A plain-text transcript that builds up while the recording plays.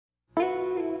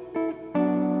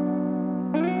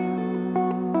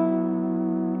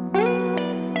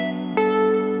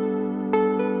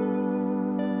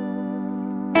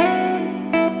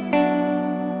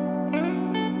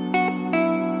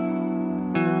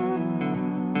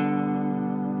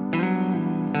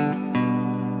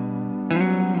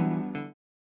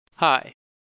Hi,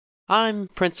 I'm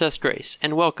Princess Grace,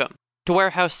 and welcome to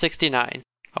Warehouse 69,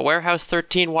 a Warehouse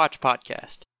 13 watch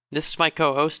podcast. This is my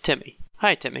co-host, Timmy.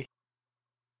 Hi, Timmy.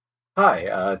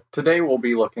 Hi, today we'll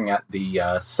be looking at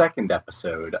the second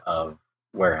episode of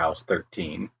Warehouse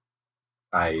 13.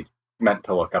 I meant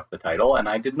to look up the title, and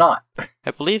I did not.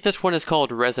 I believe this one is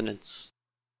called Resonance.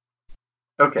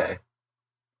 Okay.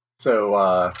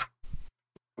 So,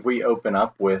 we open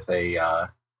up with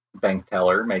a bank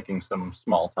teller making some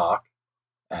small talk,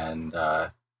 and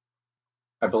I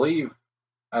believe,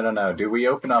 I don't know, do we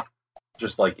open up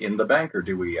just like in the bank, or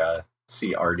do we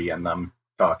see Artie and them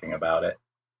talking about it?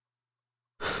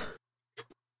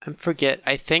 I forget,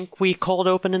 I think we cold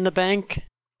open in the bank?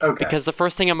 Okay. Because the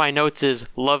first thing in my notes is,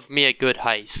 love me a good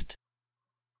heist.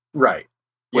 Right.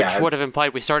 Which would have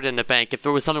implied we started in the bank. If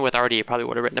there was something with Artie, it probably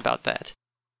would have written about that.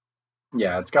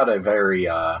 Yeah, it's got a very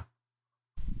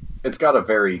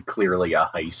clearly a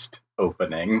heist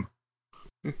opening.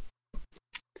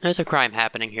 There's a crime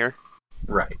happening here.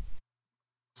 Right.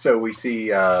 So we see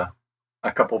a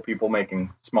couple people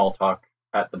making small talk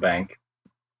at the bank.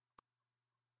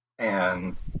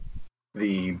 And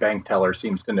the bank teller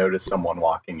seems to notice someone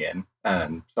walking in.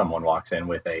 And someone walks in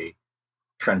with a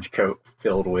trench coat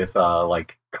filled with,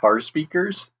 car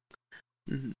speakers.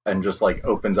 Mm-hmm. And just,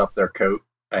 opens up their coat.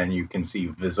 And you can see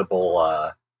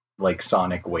visible,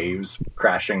 sonic waves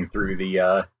crashing through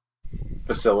the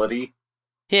facility.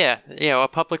 Yeah, a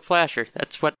public flasher.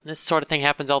 This sort of thing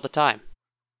happens all the time.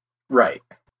 Right.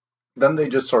 Then they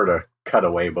just sort of cut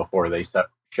away before they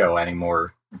show any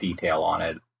more detail on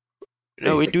it.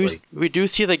 No, we do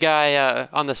see the guy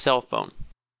on the cell phone.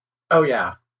 Oh,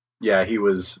 yeah. Yeah, he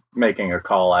was making a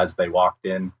call as they walked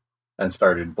in and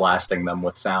started blasting them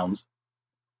with sounds.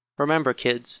 Remember,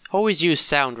 kids, always use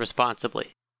sound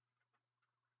responsibly.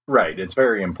 Right, it's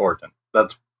very important.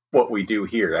 That's what we do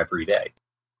here every day.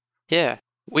 Yeah,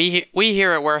 we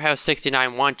here at Warehouse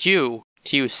 69 want you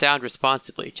to use sound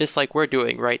responsibly, just like we're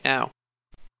doing right now.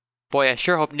 Boy, I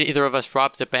sure hope neither of us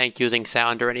robs a bank using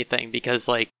sound or anything, because,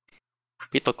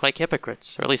 we'd look like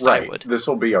hypocrites, or at least I would. This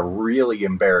will be a really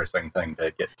embarrassing thing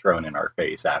to get thrown in our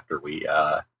face after we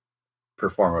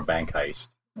perform a bank heist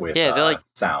with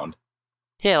sound.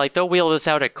 Yeah, they'll wheel this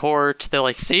out at court.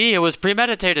 They'll see, it was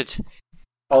premeditated.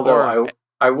 Although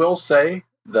I will say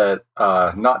that,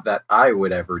 not that I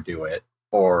would ever do it,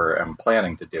 or am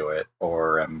planning to do it,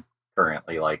 or am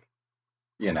currently,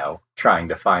 trying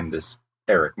to find this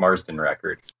Eric Marsden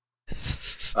record.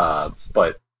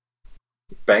 But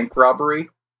bank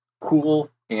robbery, cool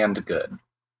and good.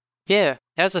 Yeah,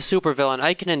 as a supervillain,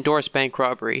 I can endorse bank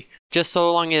robbery, just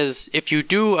so long as if you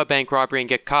do a bank robbery and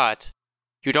get caught,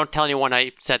 you don't tell anyone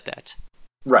I said that.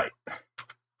 Right.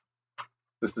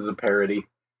 This is a parody.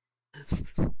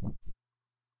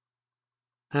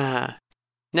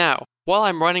 Now, while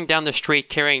I'm running down the street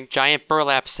carrying giant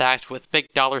burlap sacks with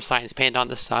big dollar signs painted on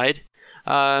the side,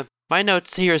 my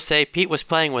notes here say Pete was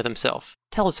playing with himself.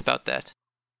 Tell us about that.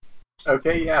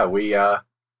 Okay, yeah, we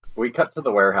cut to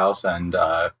the warehouse and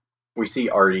we see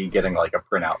Artie getting a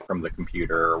printout from the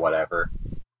computer or whatever,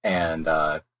 and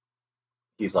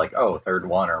he's like, oh, third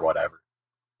one or whatever.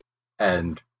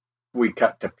 And we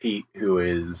cut to Pete, who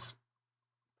is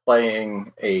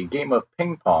playing a game of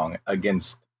ping pong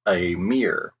against a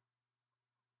mirror.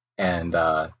 And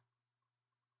the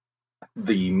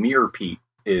mirror Pete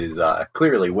is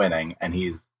clearly winning, and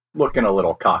he's looking a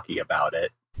little cocky about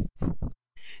it.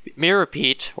 Mirror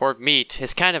Pete, or Meat,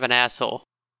 is kind of an asshole.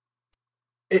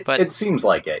 It seems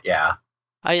like it, yeah.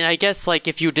 I guess,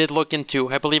 if you did look into,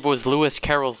 I believe it was Lewis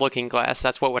Carroll's Looking Glass,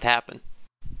 that's what would happen.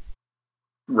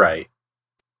 Right.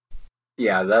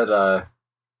 Yeah, that,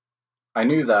 I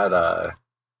knew that,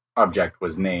 object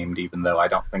was named, even though I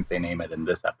don't think they name it in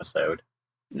this episode.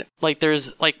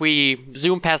 We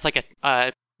zoom past,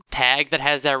 a tag that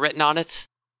has that written on it.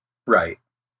 Right.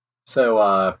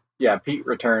 So, yeah, Pete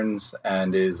returns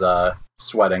and is,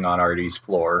 sweating on Artie's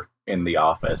floor in the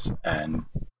office, and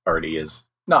Artie is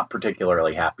not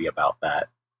particularly happy about that.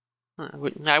 I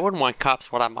wouldn't want cops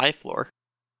sweat on my floor.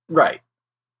 Right.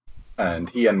 And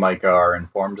he and Micah are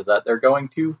informed that they're going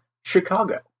to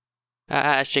Chicago.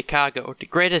 Chicago, the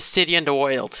greatest city in the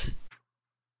world.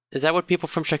 Is that what people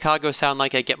from Chicago sound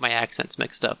like? I get my accents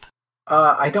mixed up.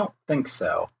 I don't think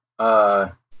so.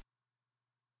 I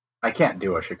can't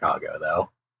do a Chicago, though.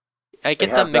 I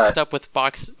get them mixed up with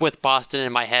Boston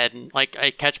in my head, and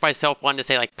I catch myself wanting to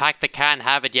say pack the can,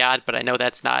 have it, yad, but I know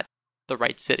that's not the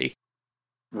right city.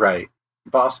 Right.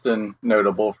 Boston,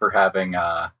 notable for having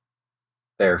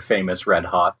their famous Red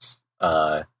Hots,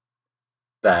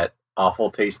 that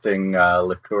awful tasting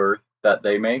liqueur that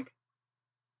they make,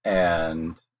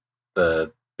 and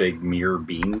the big mirror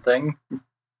bean thing.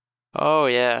 Oh,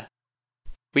 yeah.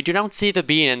 We do not see the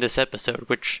bean in this episode,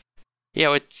 which,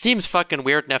 it seems fucking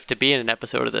weird enough to be in an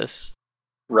episode of this.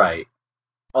 Right.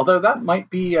 Although that might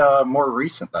be more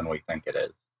recent than we think it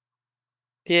is.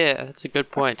 Yeah, that's a good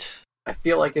point. I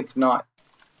feel like it's not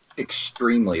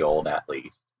extremely old, at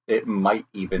least. It might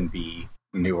even be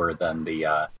newer than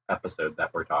the episode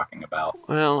that we're talking about.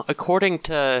 Well, according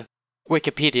to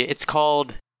Wikipedia, it's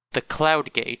called The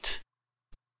Cloud Gate.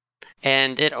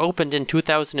 And it opened in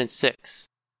 2006.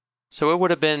 So it would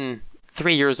have been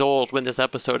 3 years old when this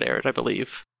episode aired, I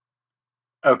believe.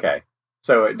 Okay.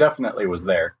 So it definitely was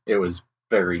there. It was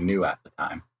very new at the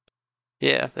time.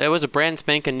 Yeah, it was a brand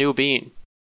spanking new bean.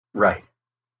 Right.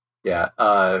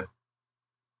 Yeah.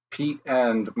 Pete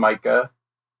and Micah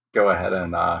go ahead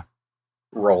and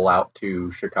roll out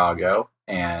to Chicago,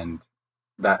 and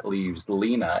that leaves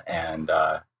Lena and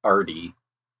Artie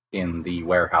in the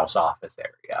warehouse office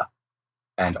area.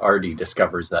 And Artie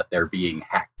discovers that they're being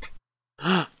hacked.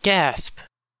 Gasp!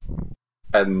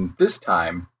 And this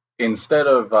time, instead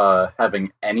of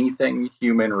having anything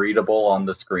human readable on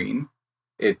the screen,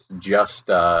 it's just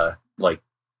like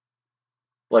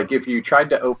if you tried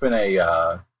to open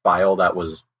a file that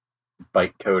was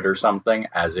bytecode or something,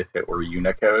 as if it were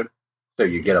Unicode, so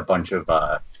you get a bunch of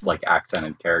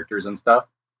accented characters and stuff.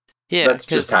 Yeah, that's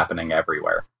just happening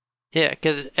everywhere. Yeah,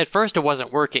 because at first it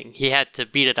wasn't working. He had to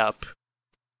beat it up.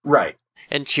 Right.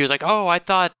 And she was like, "Oh, I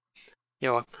thought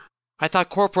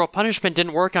corporal punishment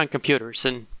didn't work on computers."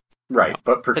 And right,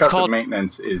 but percussive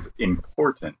maintenance is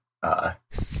important. I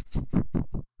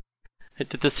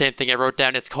did the same thing. I wrote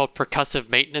down it's called percussive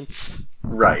maintenance.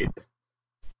 Right.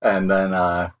 And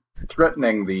then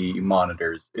threatening the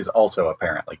monitors is also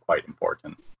apparently quite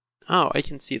important. Oh, I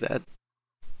can see that.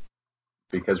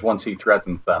 Because once he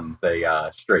threatens them, they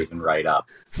straighten right up.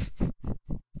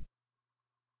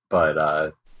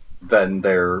 But then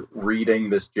they're reading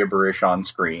this gibberish on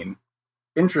screen.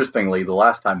 Interestingly, the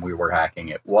last time we were hacking,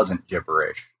 it wasn't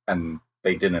gibberish, and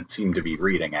they didn't seem to be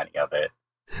reading any of it.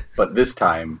 But this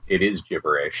time, it is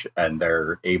gibberish, and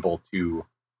they're able to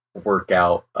work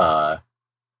out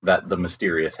that the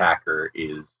mysterious hacker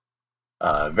is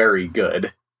very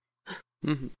good.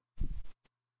 Mm-hmm.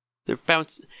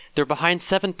 They're behind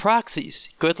 7 proxies.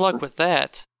 Good luck with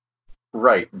that.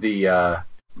 Right. The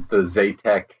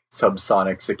Zaytech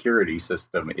subsonic security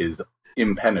system is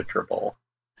impenetrable.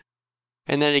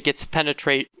 And then it gets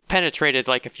penetrated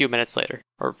like a few minutes later,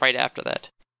 or right after that.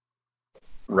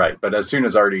 Right, but as soon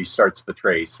as Artie starts the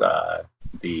trace,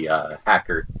 the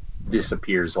hacker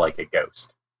disappears like a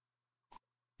ghost.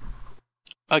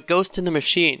 A ghost in the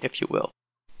machine, if you will.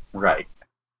 Right.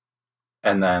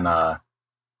 And then,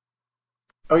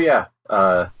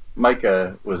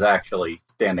 Micah was actually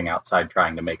standing outside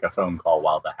trying to make a phone call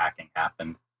while the hacking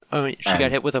happened. Oh, she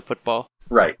got hit with a football.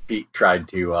 Right, Pete tried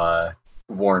to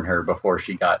warn her before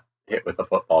she got hit with a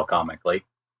football comically.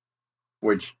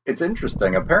 Which, it's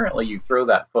interesting, apparently you throw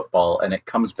that football and it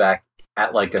comes back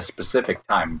at like a specific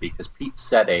time, because Pete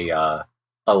set a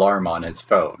alarm on his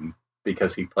phone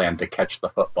because he planned to catch the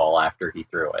football after he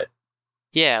threw it.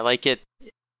 Yeah, like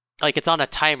it's on a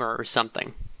timer or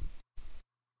something.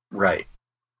 Right.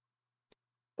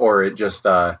 Or it just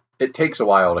it takes a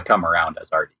while to come around, as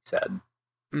Artie said.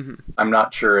 Mm-hmm. I'm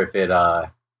not sure if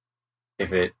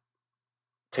it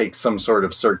takes some sort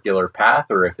of circular path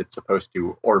or if it's supposed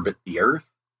to orbit the Earth.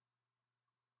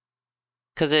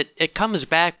 Because it comes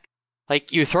back,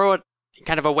 like you throw it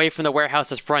kind of away from the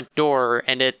warehouse's front door,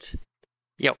 and it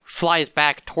flies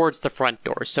back towards the front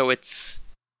door. So is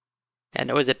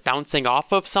it bouncing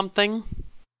off of something?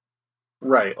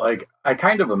 Right, like I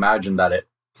kind of imagine that it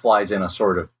flies in a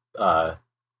sort of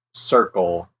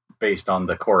circle based on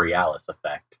the Coriolis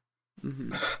effect.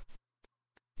 Mm-hmm.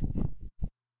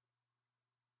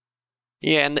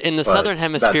 Yeah, and in the southern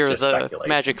hemisphere, the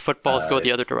magic footballs go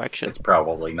the other direction. It's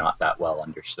probably not that well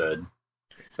understood.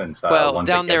 Since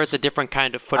down there it's a different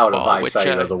kind of football. Out of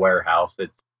eyesight of the warehouse,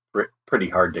 it's pretty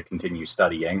hard to continue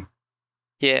studying.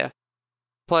 Yeah.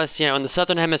 Plus, in the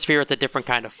southern hemisphere, it's a different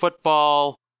kind of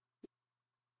football.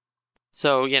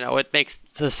 So, it makes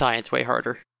the science way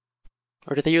harder.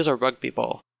 Or did they use a rugby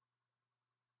ball?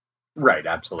 Right,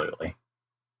 absolutely.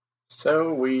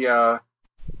 So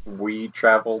we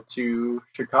travel to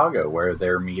Chicago, where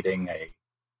they're meeting a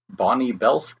Bonnie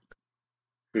Belsky,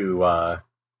 who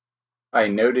I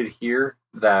noted here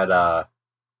that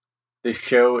this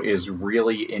show is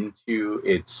really into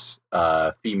its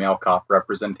female cop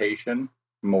representation.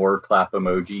 More clap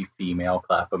emoji, female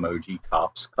clap emoji,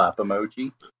 cops clap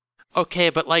emoji. Okay,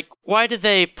 but why did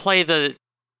they play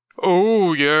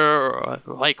oh yeah,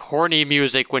 like horny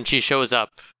music when she shows up.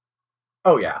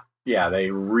 Oh yeah. Yeah, they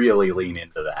really lean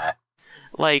into that.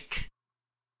 Like,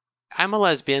 I'm a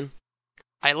lesbian.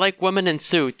 I like women in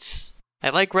suits.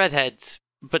 I like redheads,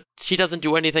 but she doesn't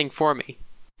do anything for me.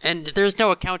 And there's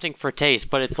no accounting for taste,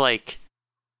 but it's like...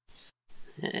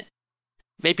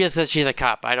 maybe it's that she's a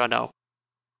cop, I don't know.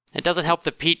 It doesn't help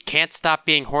that Pete can't stop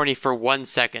being horny for 1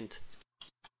 second.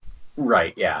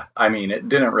 Right, yeah. I mean, it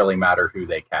didn't really matter who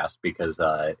they cast because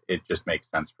it just makes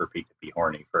sense for Pete to be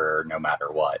horny for no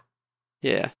matter what.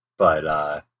 Yeah.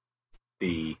 But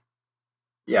the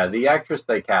actress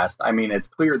they cast, I mean, it's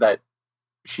clear that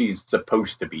she's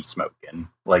supposed to be smoking.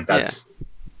 Like, that's... Yeah.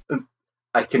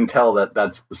 I can tell that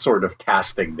that's the sort of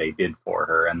casting they did for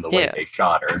her and the way they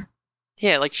shot her.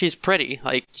 Yeah, like, she's pretty.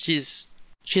 Like, she's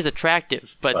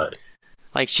attractive, but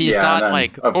like, she's not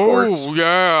like, oh,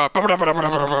 yeah,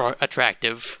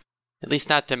 attractive. At least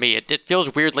not to me. It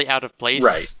feels weirdly out of place.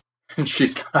 Right.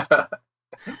 She's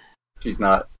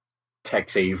not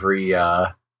Tex Avery,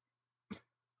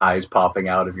 eyes popping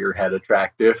out of your head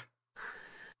attractive.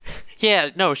 Yeah,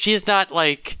 no, she's not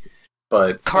like...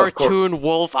 But cartoon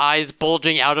wolf eyes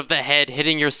bulging out of the head,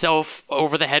 hitting yourself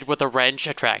over the head with a wrench,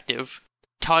 attractive.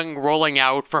 Tongue rolling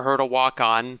out for her to walk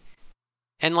on.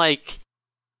 And, like,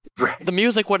 the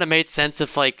music would have made sense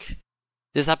if, like,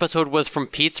 this episode was from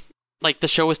Pete's... Like, the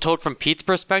show was told from Pete's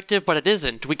perspective, but it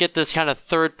isn't. We get this kind of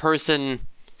third-person,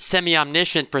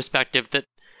 semi-omniscient perspective that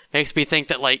makes me think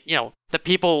that, like, you know, the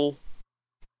people...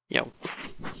 You know...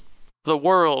 The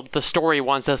world, the story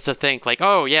wants us to think, like,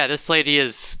 oh, yeah, this lady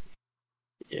is...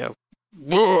 You know,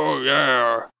 whoa,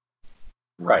 yeah.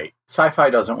 Right. Sci-fi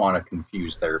doesn't want to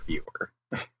confuse their viewer.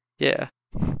 Yeah.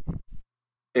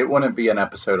 It wouldn't be an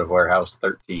episode of Warehouse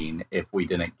 13 if we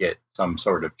didn't get some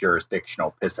sort of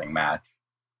jurisdictional pissing match.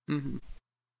 Mm-hmm.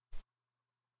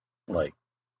 Like,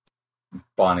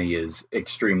 Bonnie is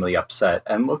extremely upset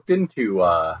and looked into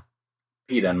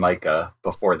Pete and Micah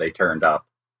before they turned up.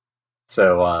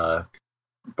 So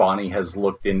Bonnie has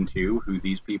looked into who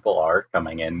these people are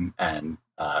coming in and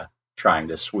trying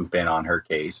to swoop in on her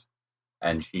case,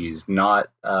 and she's not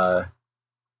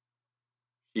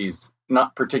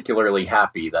particularly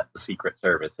happy that the Secret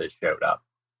Service has showed up.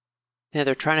 Yeah,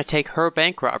 they're trying to take her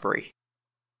bank robbery.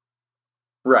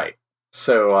 Right.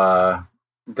 So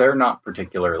they're not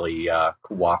particularly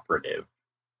cooperative,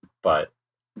 but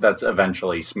that's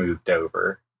eventually smoothed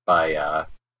over by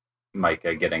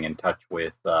Micah getting in touch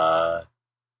with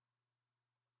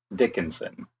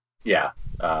Dickinson. Yeah,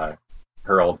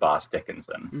 her old boss,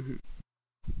 Dickinson. Mm-hmm.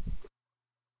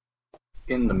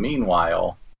 In the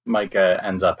meanwhile, Micah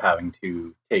ends up having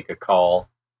to take a call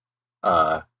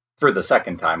for the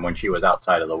second time. When she was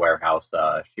outside of the warehouse,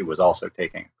 she was also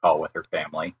taking a call with her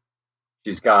family.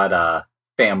 She's got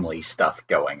family stuff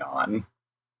going on.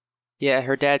 Yeah,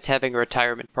 her dad's having a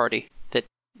retirement party that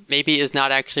maybe is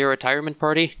not actually a retirement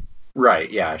party.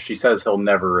 Right, yeah. She says he'll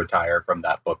never retire from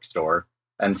that bookstore.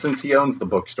 And since he owns the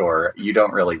bookstore, you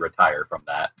don't really retire from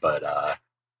that, but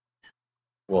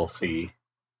we'll see.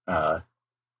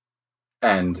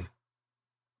 And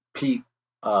Pete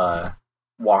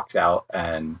walks out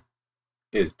and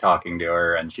is talking to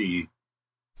her, and she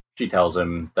tells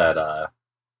him that,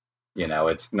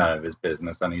 it's none of his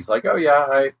business. And he's like, oh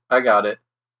yeah, I got it.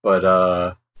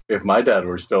 But if my dad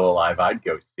were still alive, I'd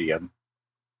go see him.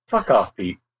 Fuck off,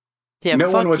 Pete. Yeah, no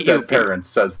one with dead parents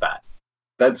says that.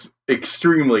 That's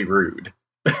extremely rude.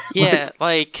 Yeah,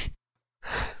 like,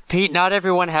 Pete, not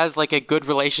everyone has, like, a good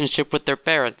relationship with their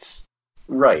parents.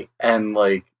 Right, and,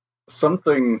 like,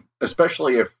 something,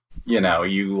 especially if,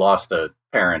 you lost a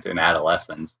parent in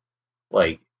adolescence,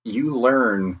 like, you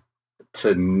learn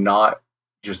to not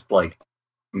just, like,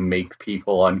 make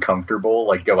people uncomfortable,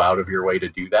 like, go out of your way to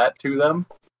do that to them.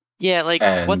 Yeah, like,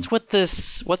 what's with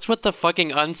the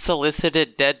fucking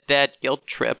unsolicited dead dad guilt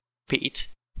trip, Pete?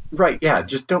 Right, yeah,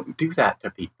 just don't do that to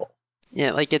people.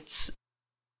 Yeah, like,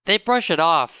 they brush it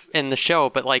off in the show,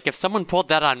 but, like, if someone pulled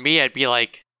that on me, I'd be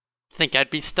like, I think I'd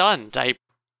be stunned. I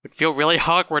would feel really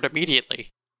awkward immediately.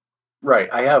 Right,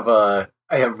 I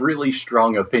have really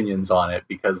strong opinions on it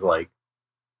because, like,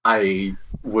 I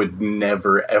would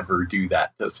never ever do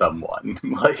that to someone.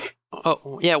 Like,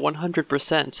 oh, yeah,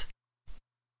 100%.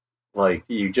 Like,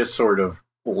 you just sort of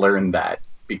learn that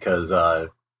because,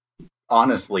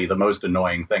 honestly, the most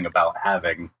annoying thing about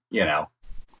having,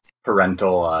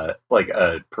 parental, a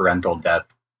parental death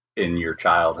in your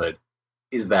childhood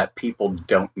is that people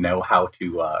don't know how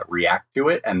to react to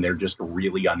it, and they're just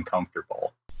really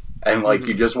uncomfortable. And, like,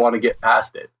 you just want to get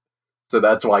past it. So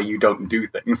that's why you don't do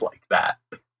things like that.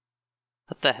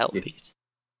 What the hell, Pete?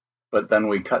 But then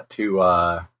we cut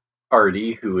to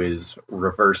Artie, who is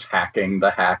reverse hacking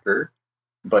the hacker,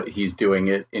 but he's doing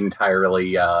it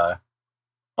entirely on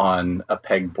a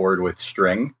pegboard with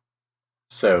string.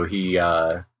 So he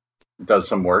does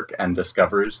some work and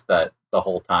discovers that the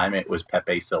whole time it was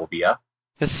Pepe Sylvia.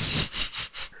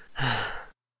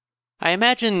 I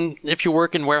imagine if you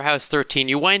work in Warehouse 13,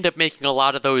 you wind up making a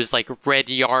lot of those, like, red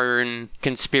yarn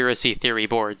conspiracy theory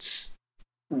boards.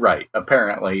 Right.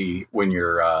 Apparently, when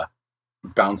you're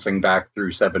bouncing back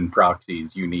through 7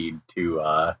 proxies, you need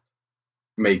to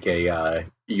make a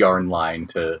yarn line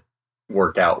to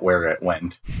work out where it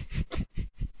went.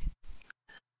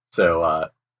 So,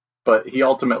 but he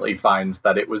ultimately finds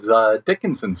that it was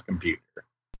Dickinson's computer.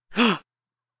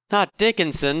 Not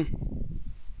Dickinson.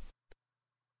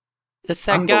 It's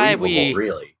that guy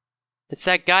really. It's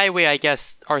that guy we, I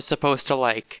guess, are supposed to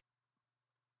like.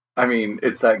 I mean,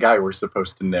 it's that guy we're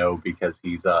supposed to know because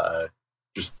he's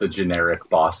just the generic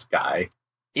boss guy.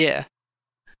 Yeah.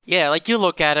 Yeah, like you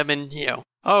look at him and, you know,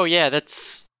 oh yeah,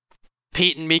 that's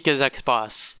Pete and Mika's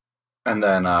ex-boss. And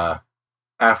then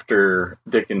after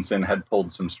Dickinson had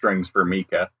pulled some strings for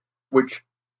Mika, which,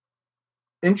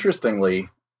 interestingly,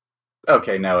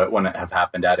 okay, no, it wouldn't have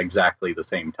happened at exactly the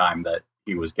same time that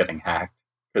he was getting hacked,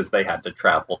 because they had to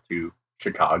travel to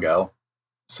Chicago.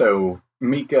 So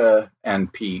Mika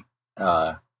and Pete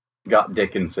got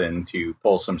Dickinson to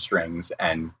pull some strings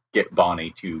and get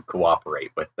Bonnie to cooperate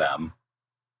with them.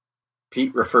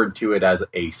 Pete referred to it as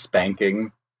a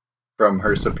spanking from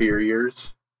her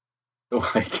superiors.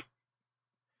 Like,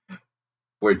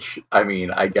 which, I mean,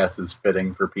 I guess is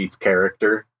fitting for Pete's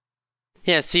character.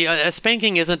 Yeah, see, a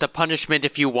spanking isn't a punishment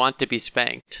if you want to be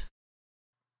spanked.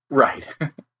 Right.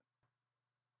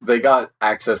 They got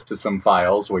access to some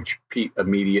files, which Pete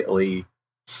immediately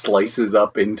slices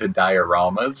up into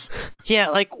dioramas. Yeah,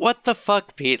 like, what the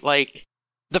fuck, Pete? Like,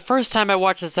 the first time I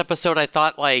watched this episode, I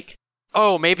thought, like,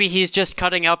 oh, maybe he's just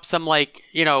cutting up some, like,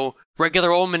 you know,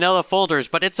 regular old manila folders,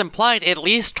 but it's implied at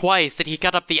least twice that he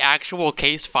cut up the actual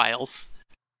case files.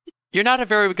 You're not a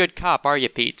very good cop, are you,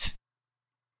 Pete?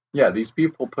 Yeah, these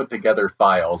people put together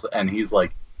files, and he's,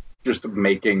 like, just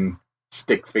making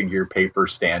stick figure paper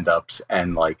stand-ups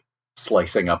and, like,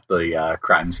 slicing up the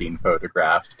crime scene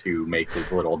photographs to make his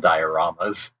little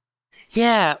dioramas.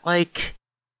 Yeah, like,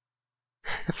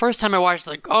 the first time I watched,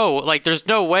 like, oh, like, there's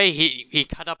no way he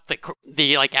cut up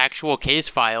the like, actual case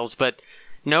files, but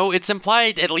no, it's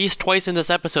implied at least twice in this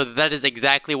episode that is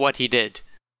exactly what he did.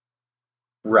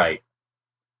 Right.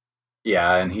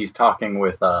 Yeah, and he's talking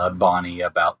with Bonnie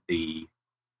about the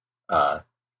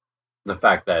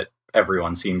fact that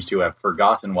everyone seems to have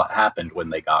forgotten what happened when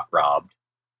they got robbed.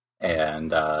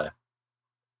 And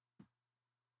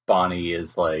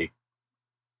Bonnie's like,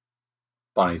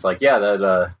 yeah,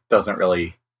 that doesn't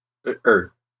really,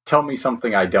 or tell me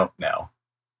something I don't know.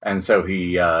 And so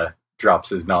he drops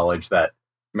his knowledge that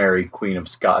Mary Queen of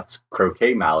Scots'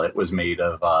 croquet mallet was made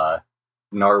of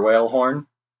narwhal horn.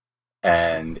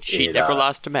 And she never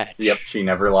lost a match. Yep, she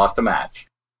never lost a match.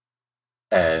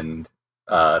 And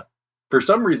for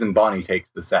some reason, Bonnie takes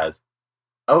this as,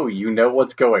 oh, you know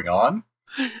what's going on?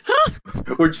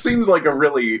 Which seems like a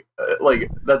really,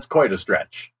 that's quite a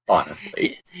stretch,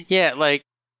 honestly. Yeah, like,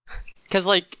 because,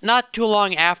 like, not too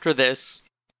long after this,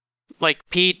 like,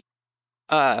 Pete,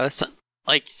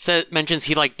 mentions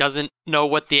he, like, doesn't know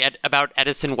what about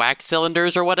Edison wax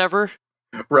cylinders or whatever.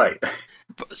 Right.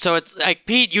 So it's like,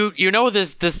 Pete, you know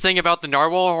this thing about the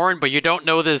narwhal horn, but you don't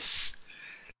know this.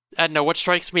 I don't know, what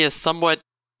strikes me as somewhat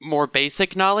more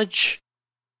basic knowledge.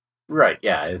 Right,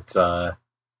 yeah,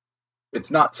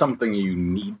 it's not something you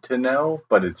need to know,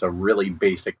 but it's a really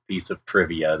basic piece of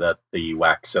trivia that the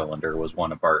wax cylinder was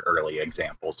one of our early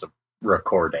examples of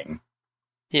recording.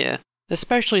 Yeah,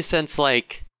 especially since,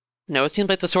 like, you know, it seems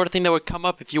like the sort of thing that would come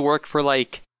up if you work for,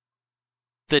 like,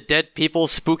 the dead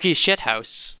people's spooky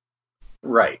shithouse.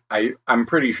 Right. I'm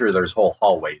pretty sure there's whole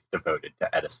hallways devoted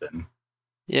to Edison.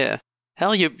 Yeah.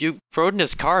 Hell, you rode in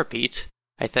his car, Pete,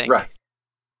 I think. Right.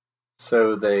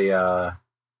 So they,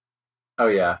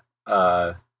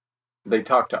 they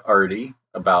talked to Artie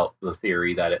about the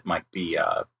theory that it might be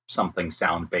something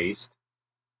sound-based.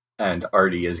 And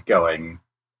Artie is going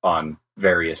on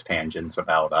various tangents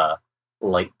about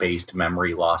light-based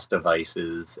memory loss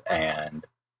devices and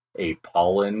a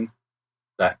pollen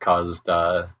that caused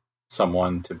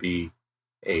someone to be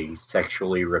a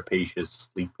sexually rapacious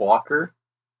sleepwalker.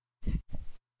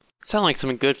 Sound like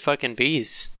some good fucking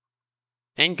bees.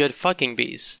 And good fucking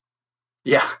bees.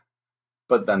 Yeah.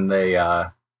 But then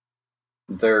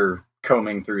they're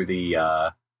combing through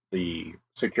the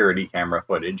security camera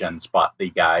footage and spot the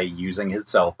guy using his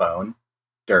cell phone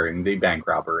during the bank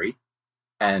robbery.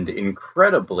 And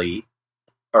incredibly,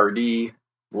 RD,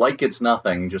 like it's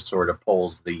nothing, just sort of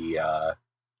pulls the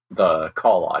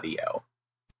call audio.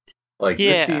 Like,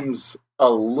 this seems a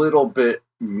little bit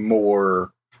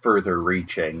more further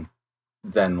reaching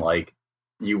than, like,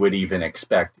 you would even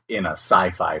expect in a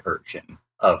sci-fi version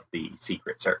of the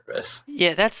Secret Service.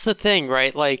 Yeah, that's the thing,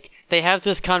 right? Like, they have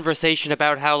this conversation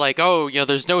about how, like, oh, you know,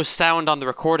 there's no sound on the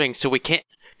recording, so we can't,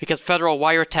 because federal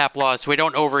wiretap laws, so we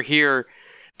don't overhear.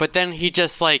 But then he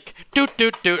just, like, doot,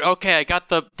 okay, I got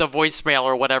the voicemail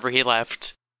or whatever he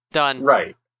left. Done.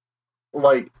 Right.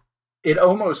 Like, it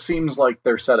almost seems like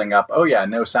they're setting up, oh yeah,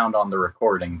 no sound on the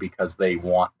recording because they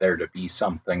want there to be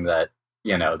something that,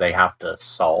 you know, they have to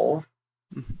solve.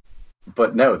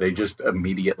 But no, they just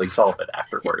immediately solve it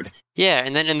afterward. Yeah,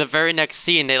 and then in the very next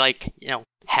scene, they, like, you know,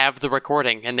 have the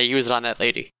recording and they use it on that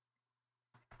lady.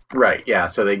 Right, yeah,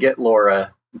 so they get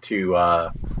Laura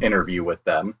to interview with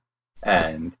them,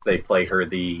 and they play her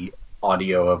the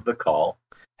audio of the call.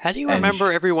 How do you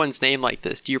remember everyone's name like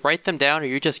this? Do you write them down, or are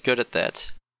you just good at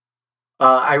that?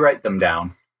 I write them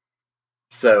down.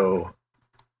 So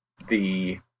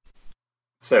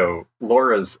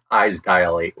Laura's eyes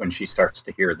dilate when she starts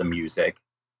to hear the music,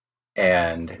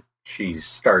 and she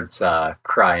starts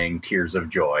crying tears of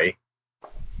joy.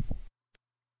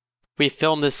 We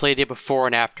filmed this lady before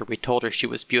and after. We told her she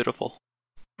was beautiful.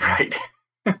 Right.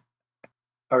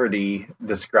 RD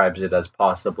describes it as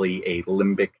possibly a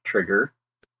limbic trigger,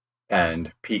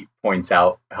 and Pete points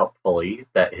out helpfully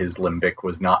that his limbic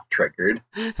was not triggered.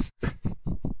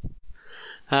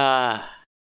 I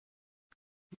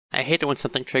hate it when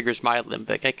something triggers my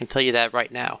limbic. I can tell you that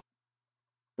right now.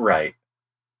 Right.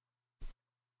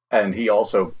 And he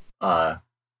also,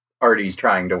 RD's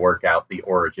trying to work out the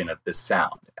origin of this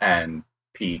sound, and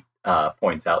Pete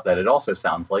points out that it also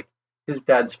sounds like his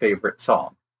dad's favorite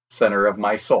song, Center of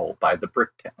My Soul by the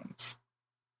Bricktones.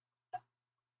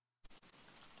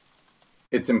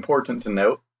 It's important to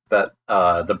note that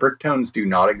the Bricktones do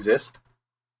not exist.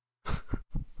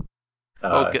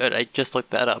 Oh, good. I just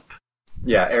looked that up.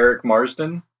 Yeah, Eric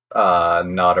Marsden,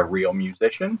 not a real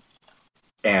musician.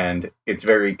 And it's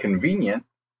very convenient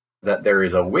that there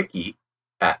is a wiki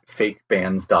at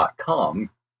fakebands.com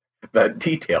that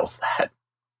details that.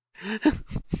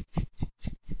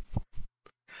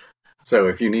 So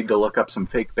if you need to look up some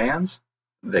fake bands,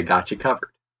 they got you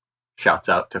covered. Shouts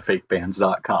out to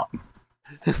fakebands.com.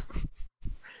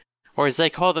 Or as they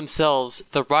call themselves,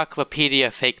 the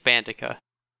Rocklopedia Fake Bandica.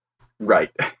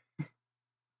 Right.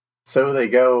 So they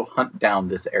go hunt down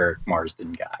this Eric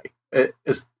Marsden guy.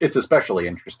 It's especially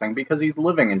interesting because he's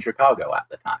living in Chicago at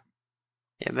the time.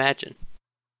 Imagine.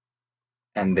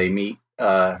 And they meet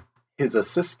his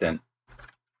assistant,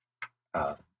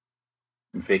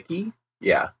 Vicky?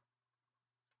 Yeah.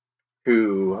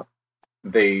 Who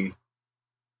they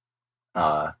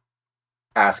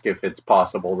ask if it's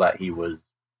possible that he was,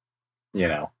 you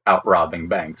know, out robbing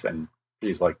banks. And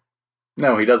she's like,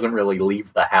 no, he doesn't really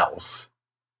leave the house.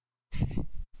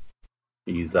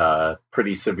 He's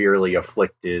pretty severely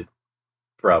afflicted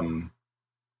from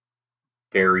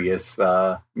various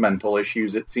mental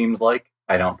issues, it seems like.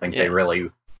 I don't think they really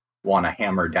want to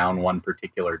hammer down one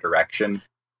particular direction.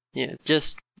 Yeah,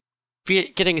 just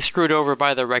getting screwed over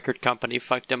by the record company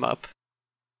fucked him up.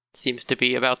 Seems to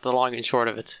be about the long and short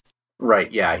of it.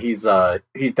 Right, yeah, he's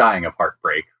dying of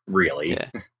heartbreak, really,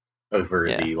 over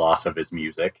the loss of his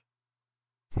music.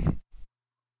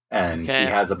 And he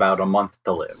has about a month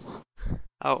to live.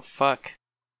 Oh, fuck.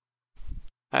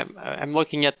 I'm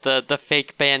looking at the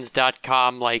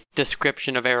fakebands.com, like,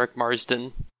 description of Eric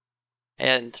Marsden.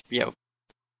 And, you know,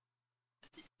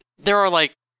 there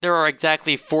are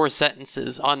exactly 4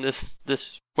 sentences on this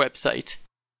website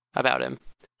about him.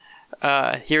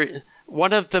 Here,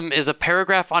 one of them is a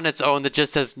paragraph on its own that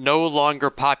just says "no longer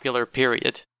popular,"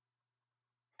 period.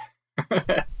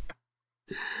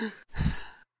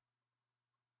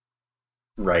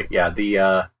 Right, yeah,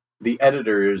 the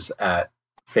editors at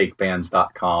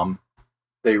fakebands.com,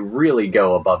 they really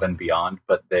go above and beyond,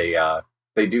 but they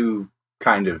do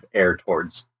kind of err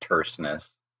towards terseness.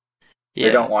 Yeah.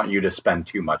 They don't want you to spend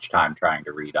too much time trying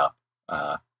to read up.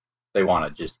 They want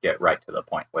to just get right to the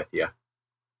point with you.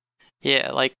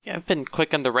 Yeah, like, I've been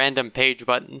clicking the random page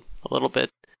button a little bit,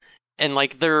 and,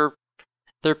 like, their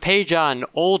page on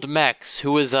Old Mex,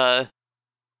 who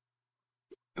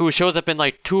shows up in,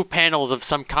 like, 2 panels of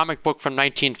some comic book from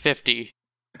 1950.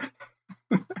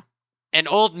 And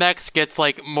Old Mex gets,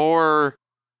 like, more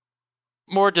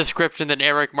description than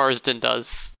Eric Marsden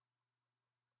does.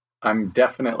 I'm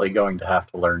definitely going to have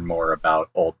to learn more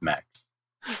about Old Mex.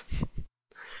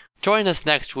 Join us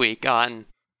next week on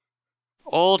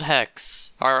Old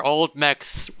Hex, our old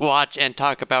mechs watch and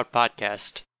talk about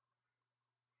podcast.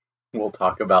 We'll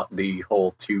talk about the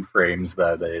whole 2 frames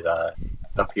that it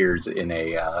appears in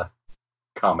a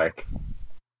comic.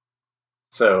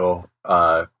 So,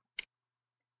 the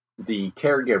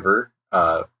caregiver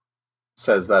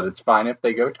says that it's fine if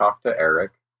they go talk to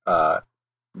Eric,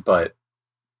 but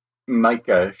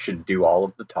Micah should do all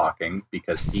of the talking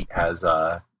because Pete has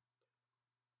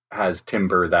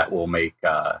timber that will make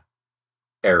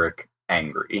Eric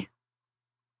angry.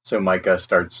 So Micah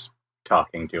starts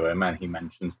talking to him, and he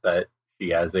mentions that she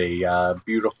has a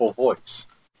beautiful voice.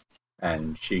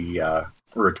 And she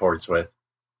retorts with,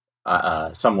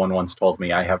 someone once told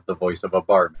me I have the voice of a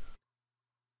barmaid.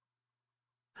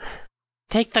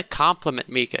 Take the compliment,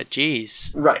 Mika,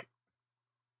 jeez. Right.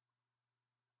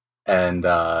 And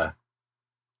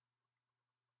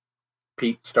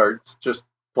Pete starts just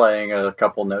playing a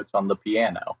couple notes on the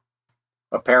piano.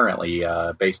 Apparently,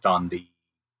 based on the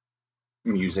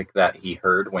music that he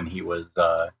heard when he was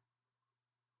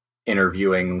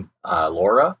interviewing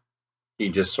Laura, he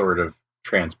just sort of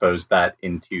transposed that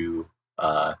into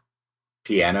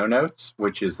piano notes,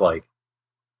 which is like,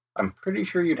 I'm pretty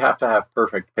sure you'd have to have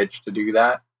perfect pitch to do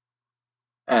that.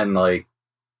 And like,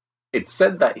 it's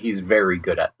said that he's very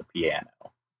good at the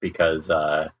piano because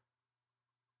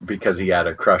he had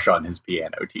a crush on his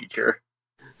piano teacher.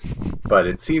 But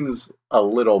it seems a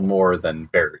little more than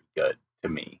very good to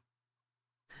me.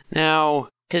 Now,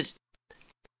 because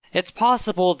it's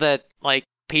possible that, like,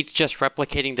 Pete's just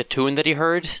replicating the tune that he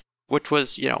heard, which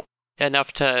was,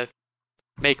 enough to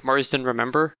make Marsden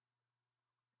remember.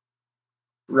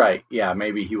 Right, yeah,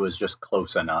 maybe he was just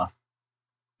close enough.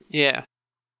 Yeah.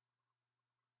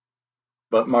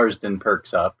 But Marsden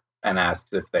perks up and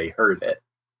asks if they heard it.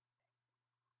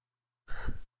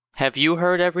 Have you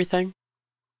heard everything?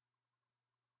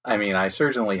 I mean, I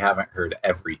certainly haven't heard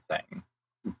everything,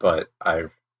 but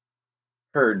I've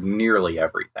heard nearly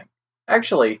everything.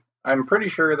 Actually, I'm pretty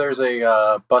sure there's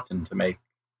a button to make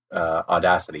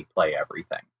Audacity play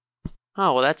everything.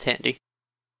 Oh, well, that's handy.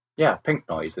 Yeah, pink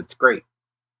noise, it's great.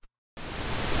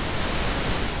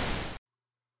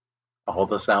 All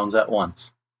the sounds at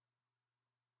once.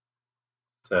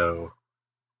 So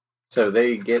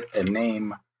they get a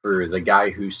name for the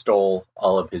guy who stole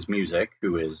all of his music,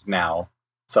 who is now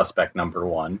suspect number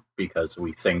 1, because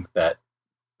we think that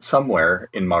somewhere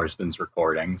in Marsden's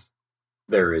recordings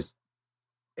there is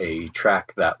a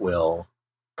track that will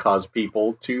cause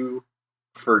people to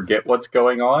forget what's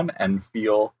going on and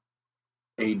feel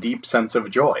a deep sense of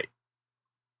joy.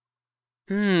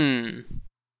 Weird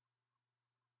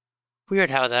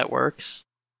how that works.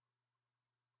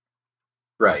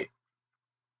 Right.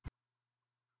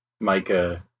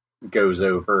 Micah goes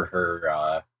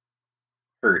over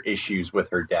her issues with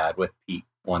her dad, with Pete,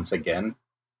 once again.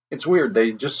 It's weird.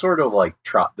 They just sort of like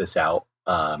trot this out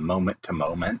moment to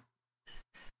moment.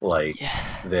 Like,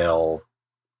 They'll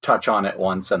touch on it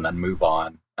once and then move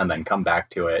on, and then come back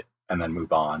to it, and then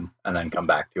move on, and then come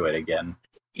back to it again.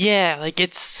 Yeah, like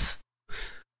it's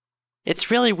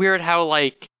really weird how,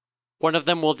 like, one of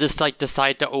them will just, like,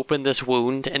 decide to open this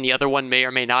wound, and the other one may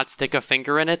or may not stick a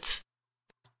finger in it.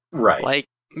 Right. Like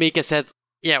Mika said,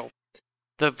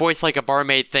 the voice like a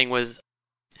barmaid thing was,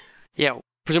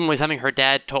 presumably something her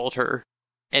dad told her.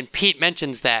 And Pete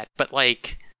mentions that, but,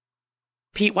 like,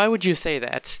 Pete, why would you say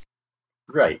that?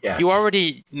 Right, yeah. You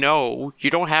already know.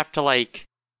 You don't have to, like,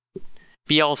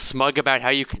 be all smug about how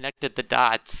you connected the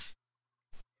dots.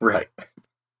 Right.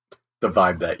 The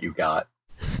vibe that you got.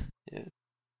 Yeah.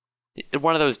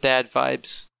 One of those dad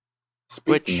vibes.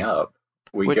 Speaking of,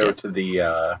 we go to the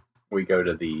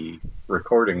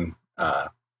recording. I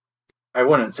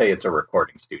wouldn't say it's a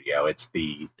recording studio. It's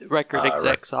the record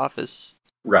exec's office.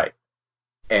 Right.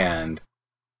 And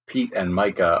Pete and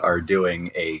Micah are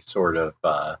doing a sort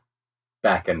of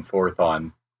back and forth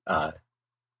on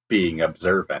being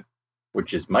observant,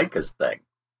 which is Micah's thing.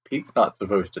 Pete's not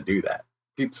supposed to do that.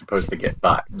 Pete's supposed to get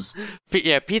vibes.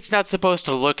 Pete's not supposed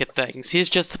to look at things. He's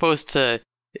just supposed to,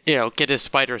 get his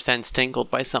spider sense tingled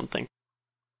by something.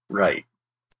 Right.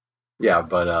 Yeah,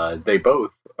 but they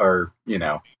both are,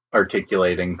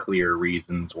 articulating clear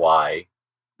reasons why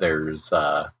there's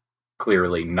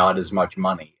clearly not as much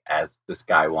money as this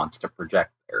guy wants to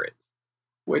project there is.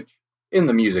 Which, in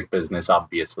the music business,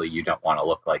 obviously, you don't want to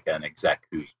look like an exec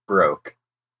who's broke.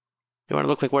 You want to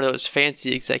look like one of those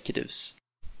fancy executives.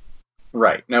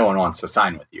 Right. No one wants to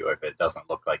sign with you if it doesn't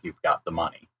look like you've got the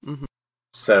money. Mm-hmm.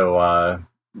 So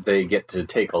they get to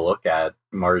take a look at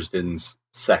Marsden's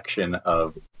section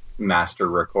of master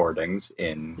recordings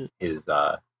in his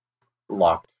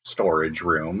locked storage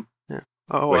room. Yeah.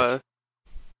 Oh,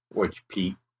 which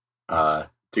Pete,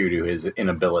 due to his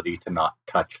inability to not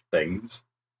touch things,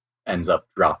 ends up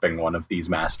dropping one of these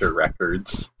master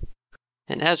records.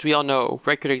 And as we all know,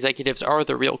 record executives are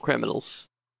the real criminals.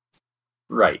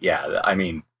 Right, yeah. I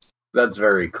mean, that's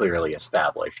very clearly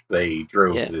established. They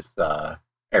drove this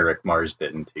Eric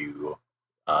Marsden to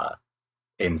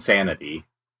insanity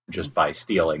just by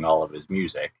stealing all of his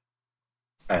music.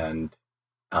 And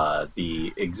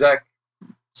the exec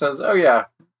says, oh yeah,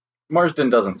 Marsden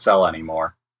doesn't sell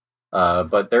anymore.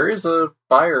 But there is a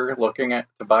buyer looking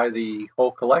to buy the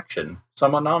whole collection.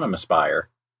 Some anonymous buyer.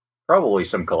 Probably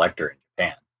some collector in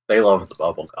Japan. They love the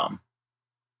bubblegum.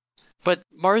 But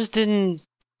Marsden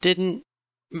didn't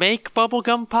make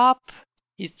bubblegum pop?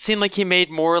 It seemed like he made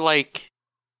more like,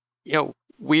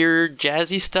 weird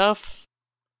jazzy stuff.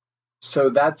 So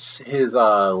that's his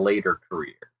later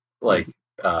career. Like,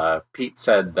 Pete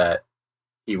said that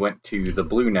he went to the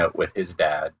Blue Note with his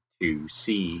dad to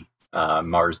see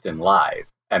Marsden live.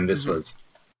 And this was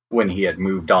when he had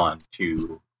moved on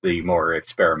to the more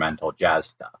experimental jazz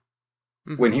stuff.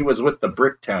 When he was with the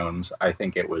Bricktones, I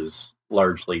think it was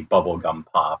largely bubblegum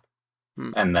pop.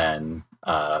 And then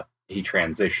he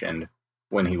transitioned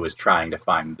when he was trying to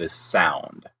find this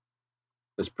sound,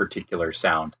 this particular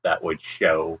sound that would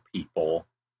show people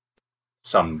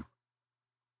some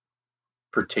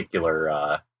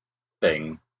particular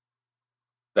thing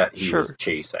that he was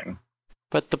chasing.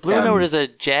 But the Blue Note is a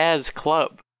jazz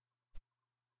club.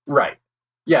 Right.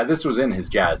 Yeah, this was in his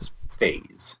jazz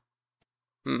phase.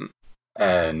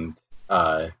 And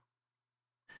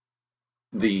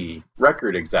the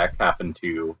record exec happened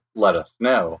to let us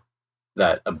know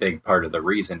that a big part of the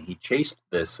reason he chased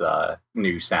this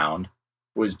new sound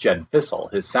was Jed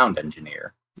Fissel, his sound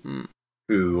engineer,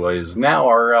 who is now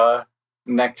our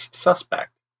next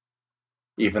suspect.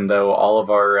 Even though all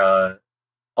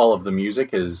of the music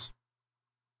is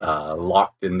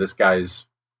locked in this guy's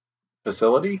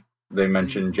facility, they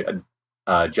mentioned Jed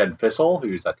Fissel,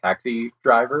 who's a taxi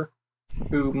driver,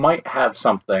 who might have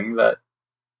something that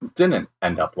didn't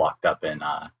end up locked up in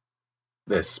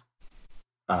this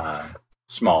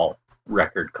small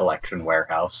record collection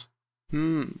warehouse.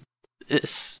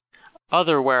 This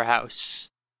other warehouse.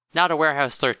 Not a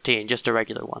Warehouse 13, just a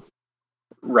regular one.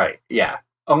 Right, yeah.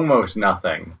 Almost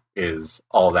nothing is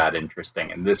all that interesting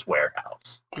in this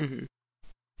warehouse.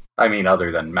 I mean,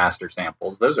 other than master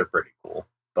samples, those are pretty cool,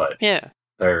 but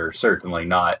they're certainly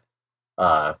not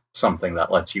something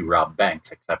that lets you rob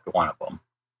banks, except one of them.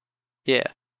 Yeah.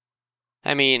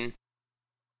 I mean,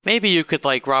 maybe you could,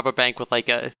 rob a bank with,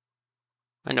 a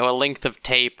length of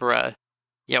tape or a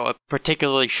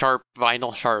particularly sharp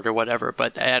vinyl shard or whatever,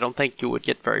 but I don't think you would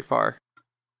get very far.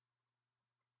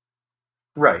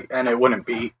 Right, and it wouldn't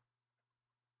be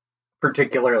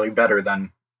particularly better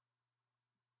than...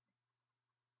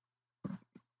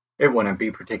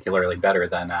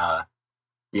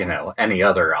 any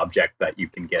other object that you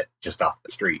can get just off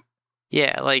the street.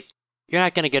 Yeah, you're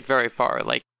not going to get very far.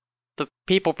 The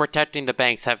people protecting the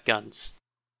banks have guns.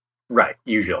 Right,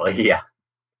 usually, yeah.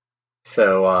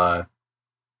 So,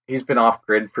 he's been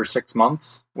off-grid for 6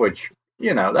 months, which,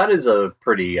 that is a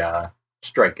pretty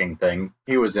striking thing.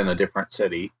 He was in a different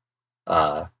city,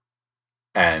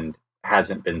 and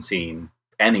hasn't been seen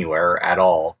anywhere at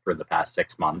all for the past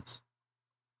 6 months.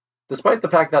 Despite the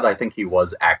fact that I think he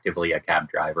was actively a cab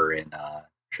driver in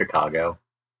Chicago.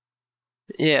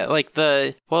 Yeah,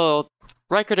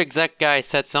 record exec guy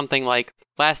said something like,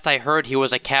 last I heard he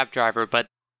was a cab driver, but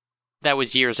that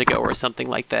was years ago or something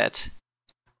like that.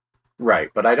 Right,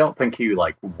 but I don't think he,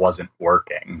 wasn't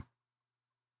working.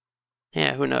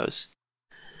 Yeah, who knows?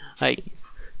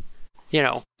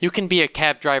 You can be a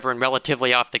cab driver and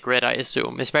relatively off the grid, I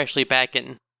assume, especially back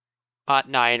in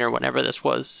 '09 or whenever this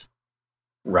was.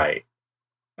 Right.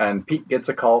 And Pete gets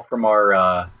a call from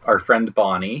our friend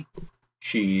Bonnie.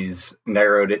 She's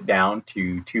narrowed it down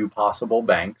to 2 possible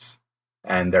banks,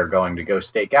 and they're going to go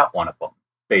stake out one of them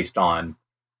based on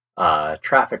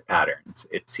traffic patterns.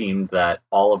 It seemed that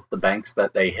all of the banks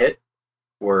that they hit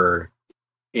were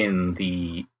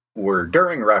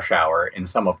during rush hour in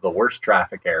some of the worst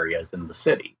traffic areas in the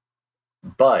city,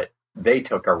 but they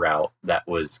took a route that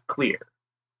was clear.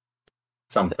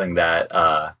 Something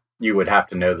that you would have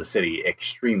to know the city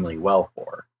extremely well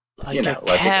for. Like a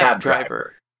cab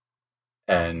driver.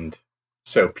 And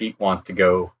so Pete wants to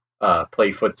go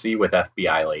play footsie with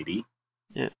FBI lady.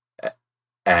 Yeah.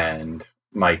 And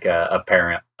Micah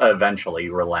eventually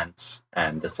relents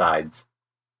and decides,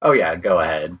 oh yeah, go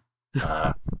ahead.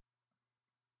 But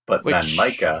then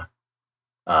Micah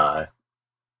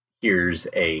hears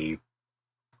a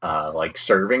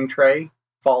serving tray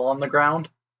fall on the ground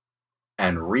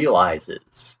and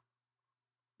realizes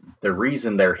the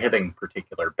reason they're hitting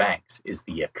particular banks is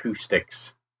the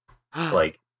acoustics,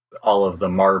 like all of the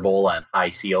marble and high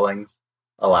ceilings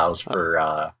allows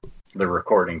for the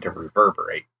recording to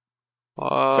reverberate.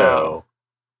 Oh.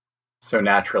 So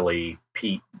naturally,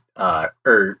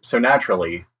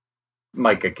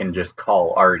 Micah can just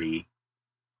call Artie,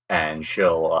 and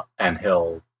he'll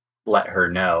let her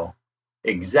know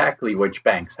exactly which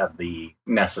banks have the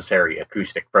necessary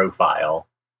acoustic profile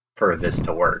for this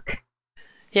to work.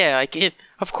 Yeah,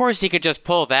 of course he could just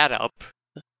pull that up.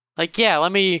 Like, yeah,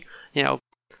 let me,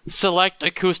 select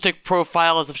acoustic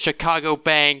profiles of Chicago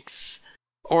banks,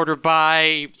 order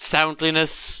by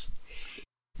soundliness.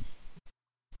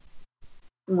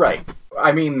 Right.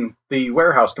 I mean, the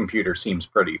warehouse computer seems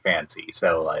pretty fancy,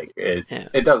 so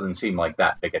it doesn't seem like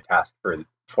that big a task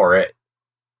for it.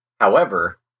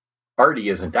 However, Artie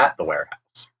isn't at the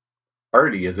warehouse.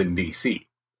 Artie is in DC,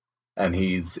 and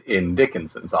he's in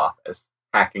Dickinson's office,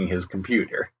 hacking his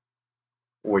computer.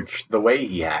 Which, the way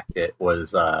he hacked it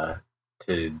was to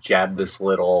jab this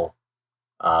little,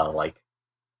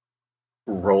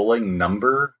 rolling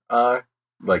number,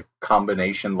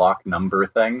 combination lock number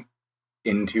thing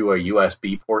into a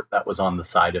USB port that was on the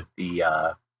side of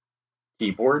the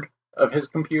keyboard of his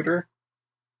computer,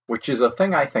 which is a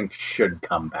thing I think should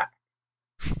come back.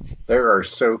 There are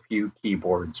so few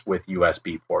keyboards with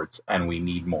USB ports, and we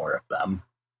need more of them.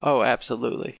 Oh,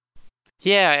 absolutely.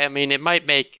 Yeah, I mean, it might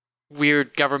make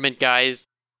weird government guys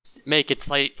make it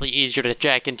slightly easier to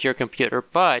jack into your computer,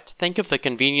 but think of the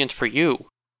convenience for you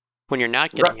when you're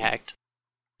not getting hacked.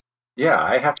 Yeah,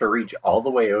 I have to reach all the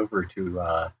way over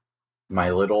to my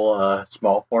little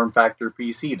small form factor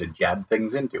PC to jab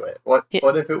things into it. What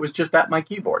if it was just at my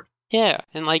keyboard? Yeah,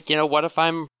 and what if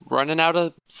I'm running out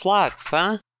of slots,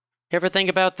 huh? You ever think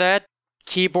about that?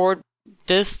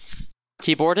 Keyboardists?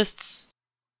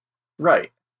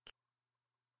 Right.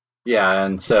 Yeah,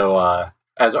 and so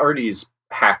as Artie's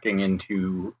hacking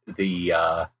into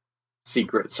the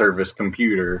Secret Service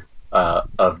computer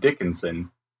of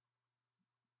Dickinson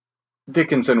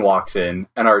walks in,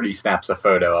 and Artie snaps a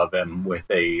photo of him with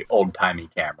a old-timey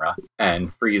camera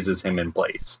and freezes him in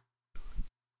place.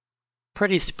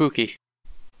 Pretty spooky.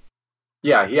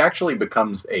 Yeah, he actually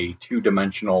becomes a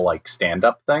two-dimensional,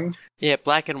 stand-up thing. Yeah,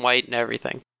 black and white and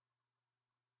everything.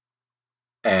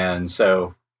 And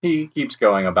so he keeps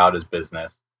going about his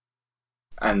business.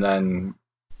 And then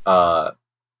I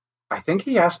think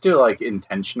he has to,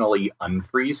 intentionally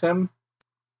unfreeze him.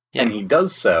 Yeah. And he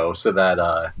does so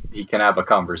that he can have a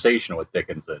conversation with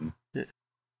Dickinson. Yeah.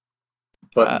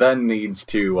 But then needs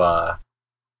to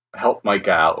help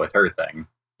Micah out with her thing.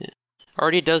 Yeah.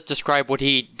 Artie does describe what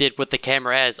he did with the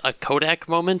camera as a Kodak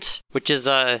moment, which is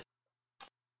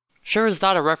sure is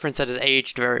not a reference that has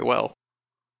aged very well.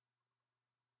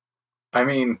 I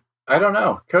mean, I don't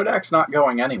know. Kodak's not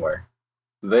going anywhere.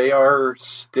 They are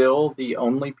still the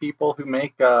only people who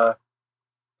make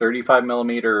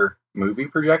 35mm movie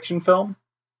projection film.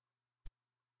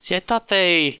 See, I thought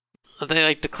they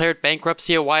declared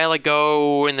bankruptcy a while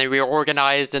ago, and they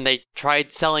reorganized, and they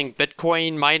tried selling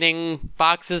Bitcoin mining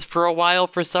boxes for a while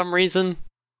for some reason.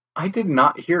 I did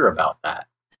not hear about that.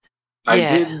 Yeah. I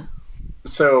did.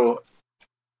 So,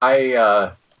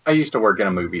 I used to work in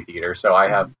a movie theater, so I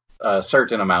have a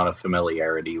certain amount of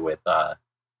familiarity with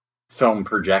film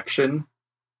projection,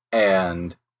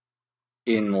 and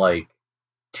in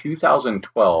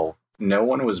 2012, no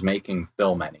one was making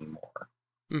film anymore.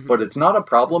 Mm-hmm. But it's not a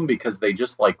problem because they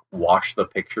just wash the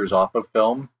pictures off of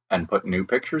film and put new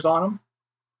pictures on them.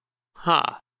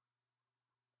 Huh.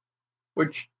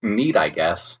 Which, neat, I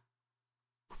guess.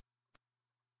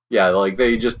 Yeah,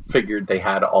 they just figured they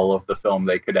had all of the film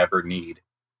they could ever need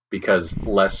because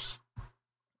less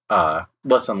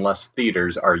and less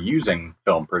theaters are using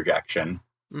film projection,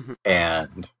 mm-hmm.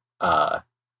 and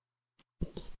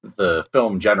the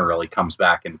film generally comes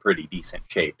back in pretty decent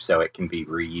shape, so it can be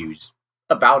reused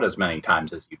about as many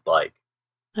times as you'd like.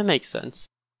 That makes sense.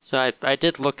 So I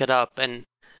did look it up, and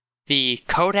the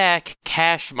Kodak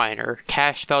Cash Miner,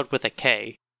 cash spelled with a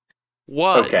K,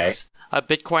 was a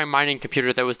Bitcoin mining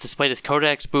computer that was displayed as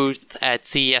Kodak's booth at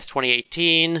CES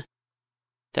 2018.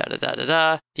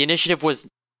 The initiative was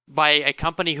by a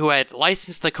company who had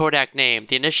licensed the Kodak name.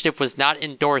 The initiative was not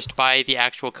endorsed by the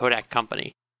actual Kodak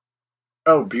company.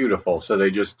 Oh, beautiful. So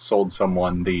they just sold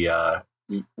someone the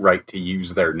right to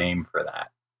use their name for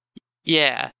that.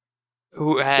 Yeah.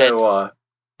 Who had,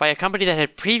 by a company that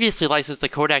had previously licensed the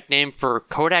Kodak name for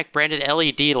Kodak-branded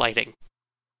LED lighting.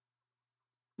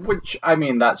 Which, I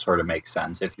mean, that sort of makes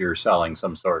sense if you're selling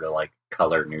some sort of,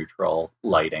 color-neutral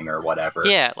lighting or whatever.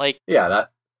 Yeah, Yeah,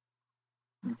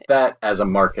 that as a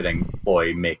marketing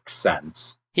ploy makes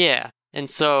sense. Yeah, and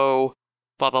so,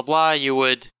 blah blah blah, you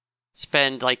would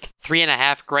spend like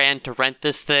 $3,500 to rent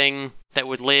this thing that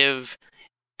would live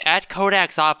at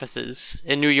Kodak's offices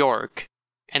in New York,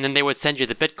 and then they would send you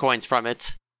the bitcoins from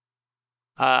it.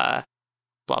 Blah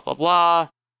blah blah.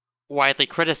 Widely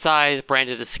criticized,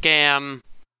 branded a scam,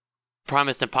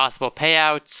 promised impossible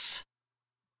payouts.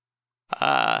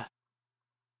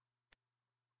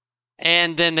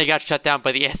 And then they got shut down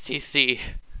by the SEC.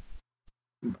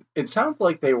 It sounds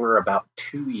like they were about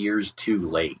 2 years too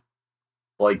late.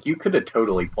 Like, you could have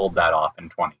totally pulled that off in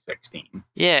 2016.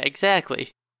 Yeah,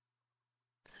 exactly.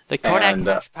 The Kodak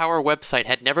Cash Power website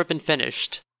had never been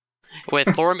finished, with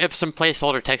lorem ipsum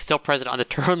placeholder text still present on the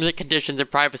terms and conditions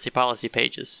and privacy policy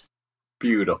pages.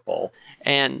 Beautiful.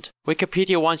 And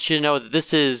Wikipedia wants you to know that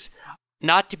this is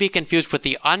not to be confused with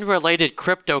the unrelated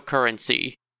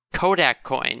cryptocurrency, Kodak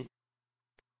Coin,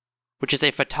 which is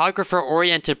a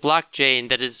photographer-oriented blockchain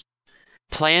that is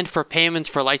planned for payments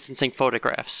for licensing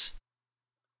photographs.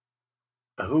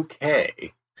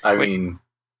 Okay. I mean,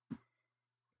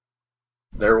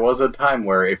 there was a time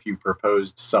where if you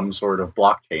proposed some sort of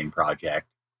blockchain project,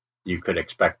 you could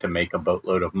expect to make a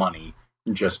boatload of money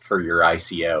just for your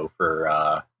ICO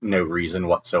for no reason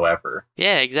whatsoever.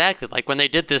 Yeah, exactly. Like when they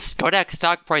did this, Kodak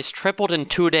stock price tripled in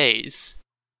 2 days.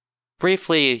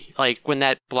 Briefly, like when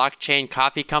that blockchain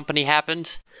coffee company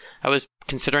happened, I was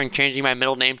considering changing my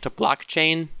middle name to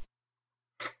Blockchain.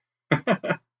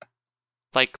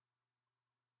 Like,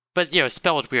 but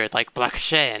spelled weird, like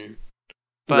Blockchain.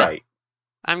 But right.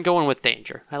 I'm going with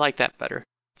danger. I like that better.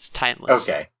 It's timeless.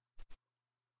 Okay.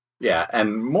 Yeah,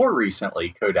 and more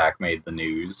recently, Kodak made the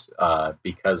news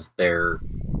because their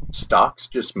stocks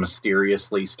just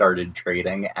mysteriously started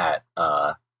trading at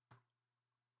a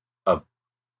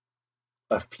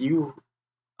few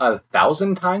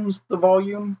 1,000 times the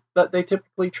volume that they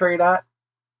typically trade at.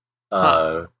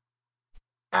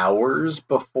 Hours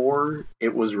before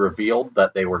it was revealed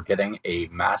that they were getting a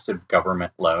massive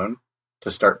government loan to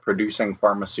start producing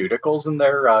pharmaceuticals in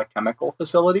their chemical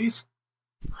facilities.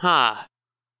 Huh.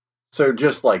 So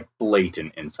just like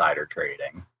blatant insider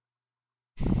trading.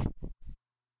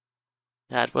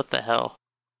 God, what the hell?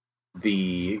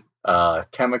 The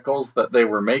chemicals that they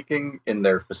were making in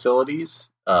their facilities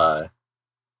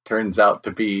turns out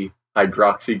to be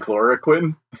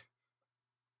hydroxychloroquine.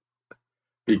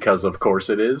 Because of course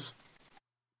it is.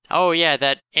 Oh yeah,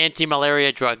 that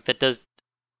anti-malaria drug that does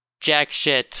jack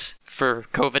shit for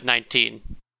COVID-19.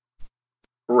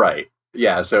 Right.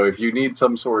 Yeah, so if you need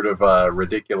some sort of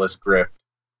ridiculous grift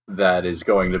that is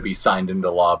going to be signed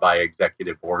into law by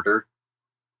executive order,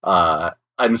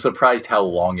 I'm surprised how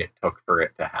long it took for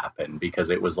it to happen, because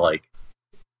it was like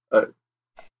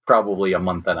probably a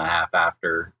month and a half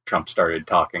after Trump started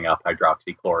talking up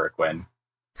hydroxychloroquine.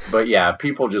 But yeah,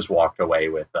 people just walked away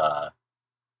with,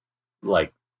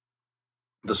 like,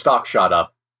 the stock shot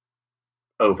up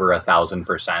over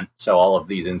 1,000%. So all of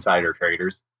these insider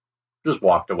traders just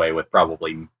walked away with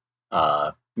probably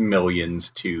millions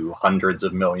to hundreds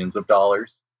of millions of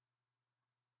dollars.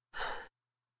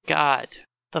 God, what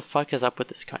the fuck is up with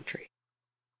this country?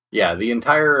 Yeah, the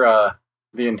entire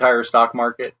stock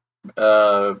market,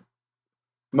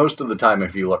 most of the time,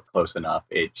 if you look close enough,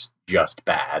 it's just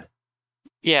bad.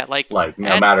 Yeah, like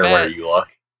no matter where you look.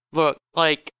 Look,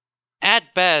 like,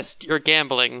 at best, you're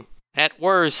gambling. At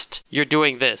worst, you're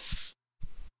doing this.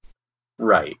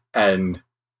 Right, and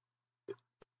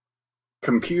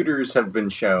computers have been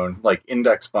shown, like,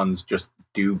 index funds just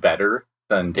do better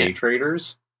than day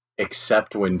traders,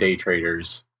 except when day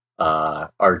traders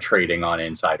are trading on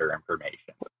insider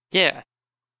information. Yeah.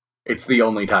 It's the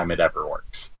only time it ever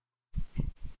works.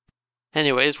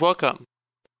 Anyways, welcome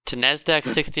to NASDAQ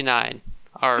 69.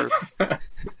 Our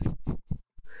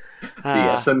the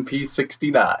S&P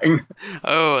 69.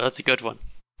 Oh, that's a good one.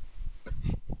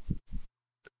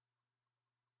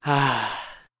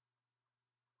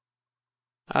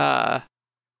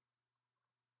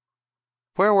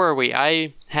 Where were we?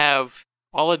 I'll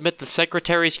admit the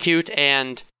secretary's cute,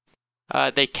 and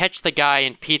they catch the guy,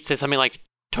 and Pete says something like,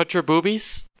 touch your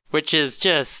boobies? Which is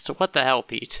just, what the hell,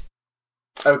 Pete?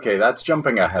 Okay, that's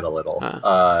jumping ahead a little.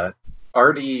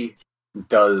 Artie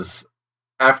does,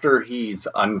 after he's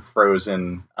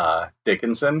unfrozen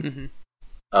Dickinson,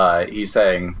 he's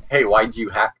saying, hey, why'd you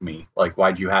hack me? Like,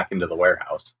 why'd you hack into the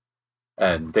warehouse?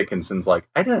 And Dickinson's like,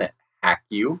 I didn't hack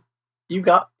you. You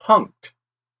got punked.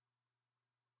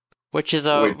 Which is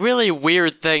a really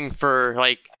weird thing for,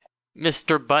 like,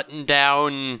 Mr.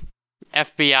 Button-Down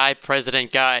FBI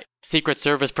president guy, Secret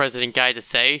Service president guy to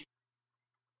say.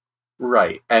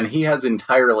 Right, and he has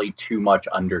entirely too much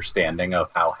understanding of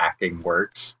how hacking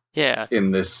works. Yeah.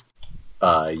 In this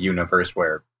universe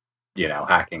where,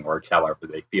 hacking works however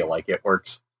they feel like it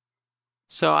works.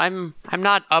 So I'm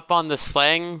not up on the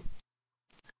slang,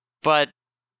 but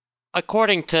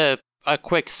according to a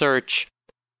quick search,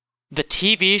 the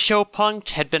TV show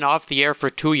Punk'd had been off the air for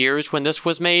 2 years when this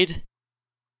was made.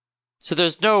 So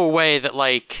there's no way that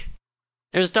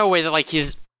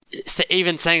he's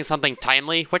even saying something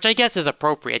timely, which I guess is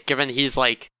appropriate given he's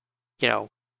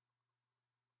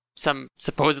some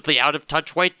supposedly out of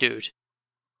touch white dude.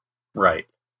 Right.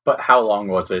 But how long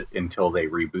was it until they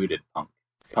rebooted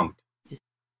Punk'd?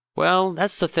 Well,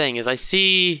 that's the thing, is I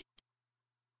see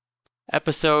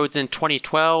episodes in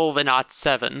 2012 and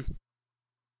 2007.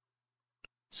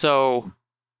 So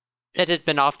it had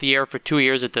been off the air for 2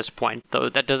 years at this point, though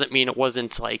that doesn't mean it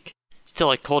wasn't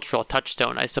still a cultural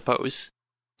touchstone, I suppose.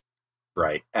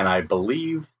 Right. And I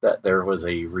believe that there was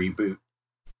a reboot.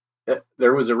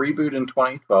 There was a reboot in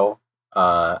 2012.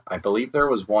 I believe there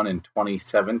was one in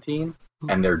 2017,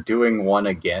 and they're doing one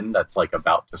again that's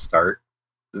about to start.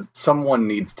 Someone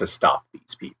needs to stop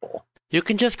these people. You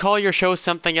can just call your show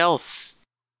something else.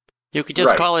 You could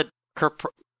just call it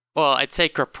well, I'd say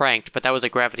Kerpranked, but that was a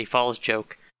Gravity Falls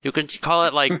joke. You can call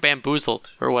it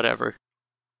Bamboozled or whatever.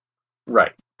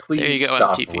 Right. Please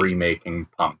stop MTV. remaking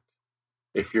Punk'd.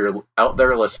 If you're out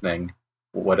there listening,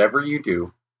 whatever you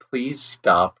do, please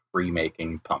stop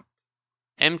remaking Punk'd.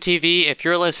 MTV, if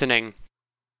you're listening,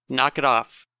 knock it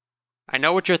off. I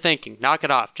know what you're thinking. Knock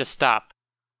it off. Just stop.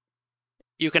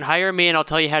 You can hire me and I'll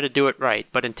tell you how to do it right,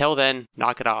 but until then,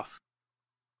 knock it off.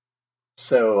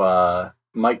 So,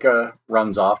 Micah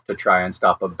runs off to try and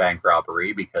stop a bank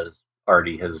robbery because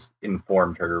Artie has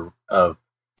informed her of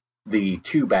the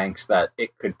 2 banks that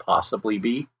it could possibly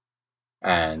be.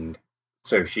 And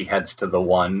so she heads to the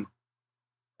one,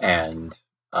 and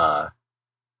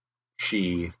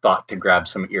she thought to grab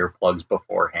some earplugs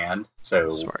beforehand. So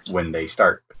Smart. When they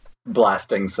start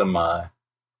blasting some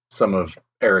of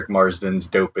Eric Marsden's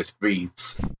dopest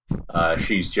beats,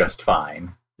 she's just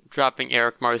fine. Dropping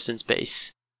Eric Marsden's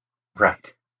bass.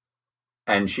 Right.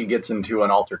 And she gets into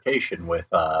an altercation with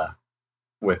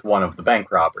one of the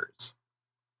bank robbers.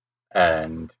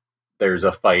 And there's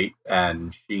a fight,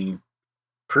 and she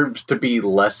proves to be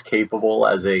less capable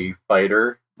as a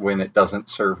fighter when it doesn't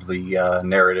serve the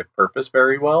narrative purpose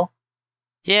very well.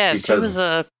 Yeah, she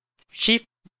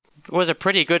was a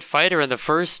pretty good fighter in the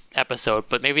first episode,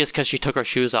 but maybe it's because she took her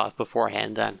shoes off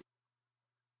beforehand then.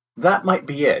 That might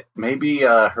be it. Maybe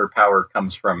her power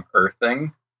comes from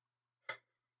earthing.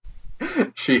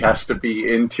 She has to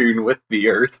be in tune with the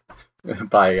earth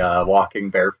by walking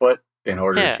barefoot in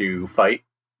order to fight.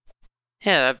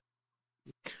 Yeah.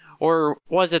 Or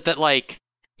was it that,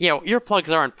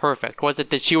 earplugs aren't perfect? Was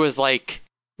it that she was,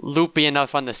 loopy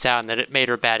enough on the sound that it made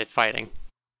her bad at fighting?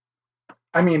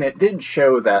 I mean, it did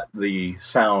show that the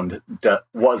sound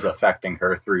was affecting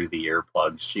her through the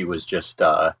earplugs. She was just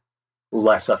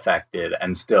less affected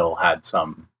and still had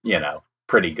some,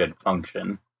 pretty good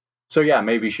function. So yeah,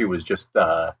 maybe she was just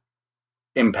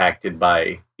impacted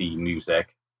by the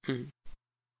music. Mm-hmm.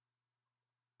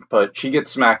 But she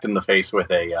gets smacked in the face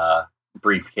with a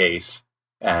briefcase,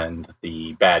 and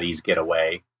the baddies get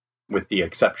away, with the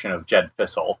exception of Jed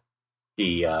Fissel.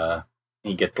 He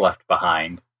gets left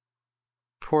behind.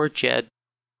 Poor Jeb.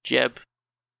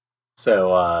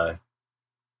 So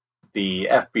the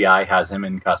FBI has him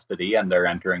in custody, and they're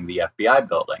entering the FBI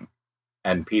building.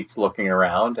 And Pete's looking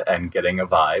around and getting a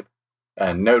vibe,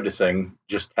 and noticing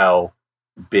just how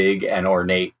big and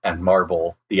ornate and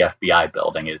marble the FBI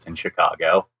building is in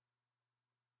Chicago.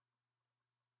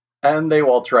 And they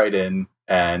waltz right in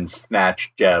and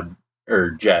snatch Jed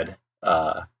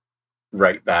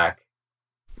right back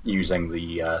using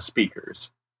the speakers.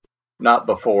 Not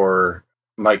before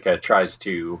Micah tries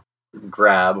to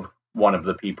grab one of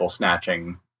the people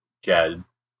snatching Jed.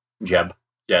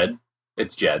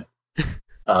 It's Jed.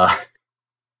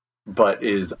 But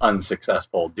is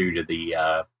unsuccessful due to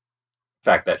the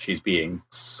fact that she's being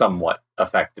somewhat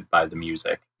affected by the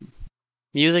music.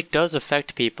 Music does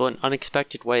affect people in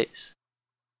unexpected ways.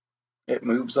 It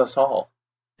moves us all.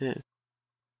 Yeah.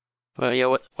 Well,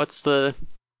 yeah. What's the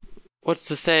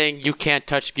saying? You can't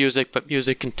touch music, but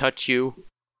music can touch you.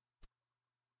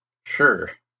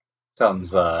 Sure.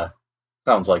 Sounds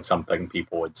like something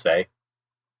people would say.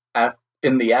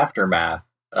 In the aftermath,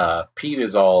 Pete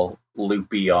is all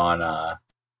loopy on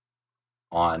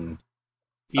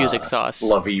music sauce,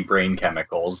 lovey brain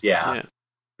chemicals. Yeah,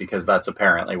 because that's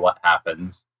apparently what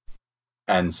happens.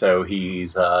 And so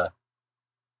he's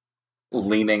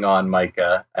leaning on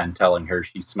Micah and telling her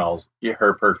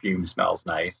her perfume smells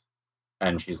nice,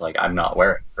 and she's like, "I'm not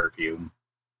wearing perfume."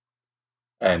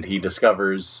 and he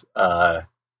discovers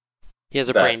he has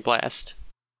a that- brain blast.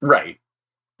 right.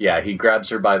 Yeah, he grabs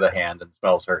her by the hand and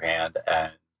smells her hand,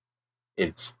 and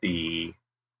it's the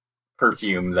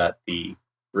perfume that the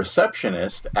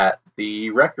receptionist at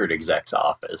the record exec's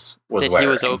office was That wearing.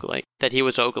 he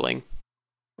was ogling.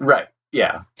 Right.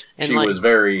 Yeah. And She was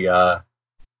very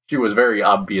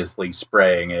obviously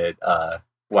spraying it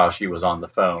while she was on the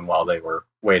phone while they were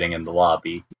waiting in the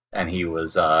lobby, and he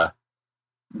was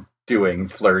doing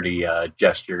flirty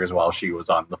gestures while she was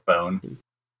on the phone.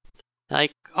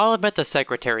 like, I'll admit the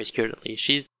secretary's cute at least.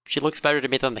 She looks better to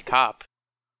me than the cop.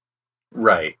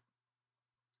 Right.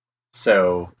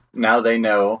 So now they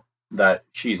know that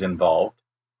she's involved,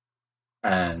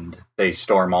 and they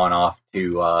storm on off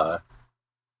to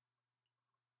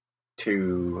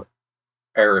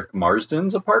Eric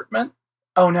Marsden's apartment.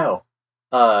 Oh no.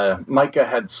 Micah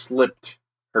had slipped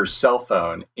her cell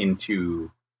phone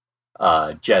into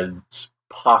Jed's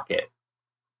pocket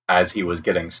as he was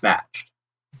getting snatched.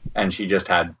 And she just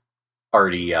had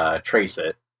Artie trace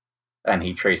it, and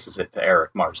he traces it to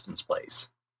Eric Marsden's place.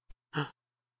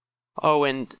 Oh,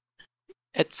 and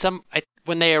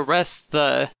when they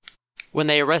arrested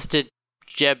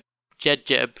Jed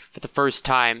for the first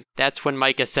time, that's when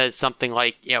Micah says something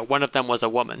like, one of them was a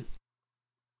woman.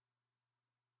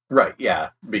 Right,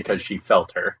 yeah, because she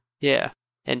felt her. Yeah,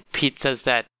 and Pete says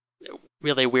that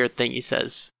really weird thing he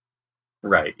says.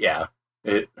 Right, yeah.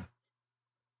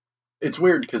 It's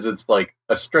weird because it's like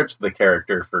a stretch of the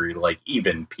character for like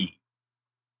even Pete.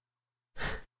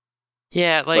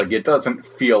 Yeah, like it doesn't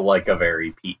feel like a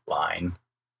very Pete line.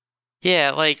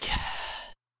 Yeah, like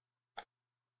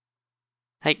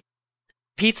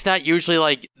Pete's not usually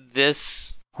like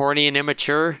this horny and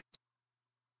immature.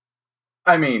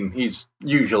 I mean, he's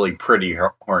usually pretty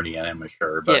horny and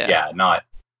immature, but yeah, not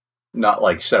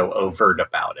like so overt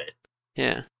about it.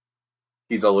 Yeah.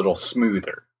 He's a little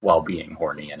smoother while being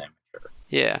horny and immature.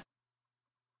 Yeah.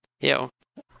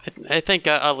 I think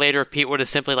a later Pete would have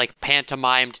simply like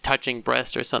pantomimed touching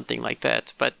breast or something like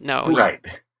that, but no. Right.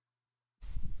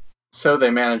 So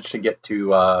they managed to get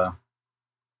to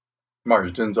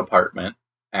Marsden's apartment,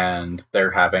 and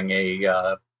they're having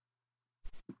a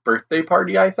birthday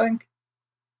party, I think.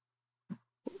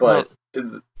 But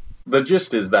the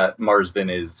gist is that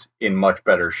Marsden is in much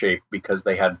better shape because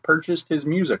they had purchased his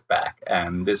music back,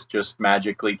 and this just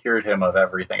magically cured him of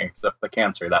everything except the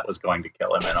cancer that was going to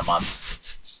kill him in a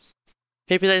month.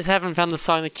 Maybe they just haven't found the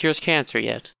song that cures cancer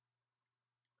yet.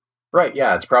 Right,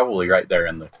 yeah, it's probably right there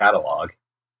in the catalog.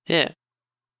 Yeah.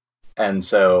 And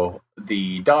so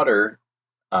the daughter,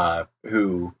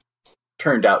 who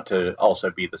turned out to also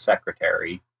be the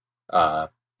secretary, her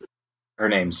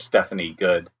name's Stephanie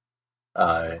Good.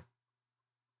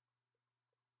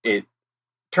 It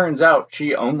turns out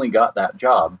she only got that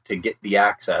job to get the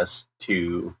access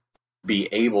to be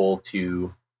able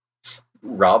to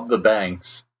rob the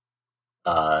banks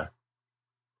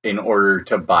in order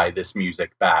to buy this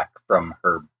music back from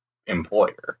her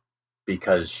employer,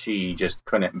 because she just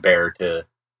couldn't bear to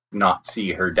not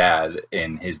see her dad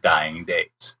in his dying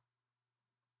days.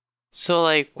 So,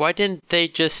 like, why didn't they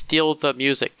just steal the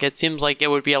music? It seems like it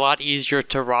would be a lot easier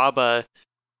to rob a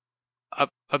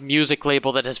music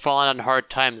label that has fallen on hard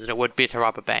times than it would be to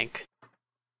rob a bank.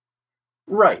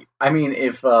 Right. I mean,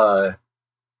 if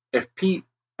Pete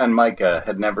and Micah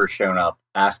had never shown up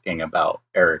asking about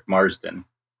Eric Marsden,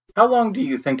 how long do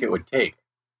you think it would take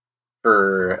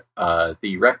for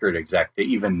the record exec to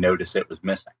even notice it was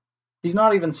missing? He's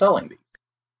not even selling these.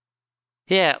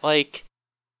 Yeah, like,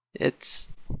 it's...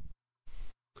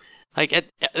 Like,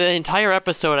 the entire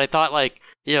episode, I thought, like,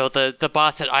 the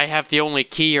boss said, I have the only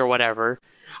key or whatever.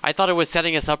 I thought it was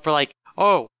setting us up for, like,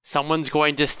 oh, someone's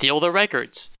going to steal the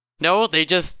records. No, they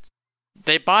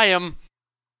buy them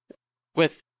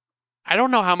with... I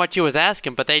don't know how much he was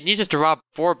asking, but they needed to rob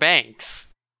 4 banks.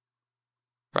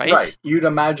 Right? Right. You'd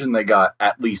imagine they got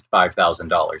at least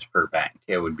 $5,000 per bank.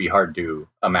 It would be hard to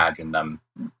imagine them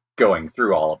going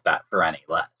through all of that for any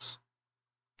less.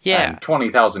 Yeah. And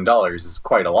 $20,000 is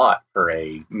quite a lot for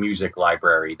a music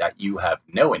library that you have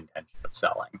no intention of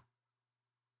selling.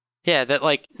 Yeah, that,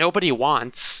 like, nobody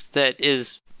wants, that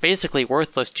is basically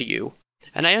worthless to you.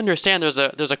 And I understand there's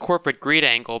a corporate greed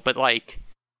angle, but, like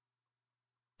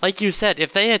you said,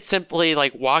 if they had simply,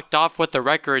 like, walked off with the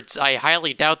records, I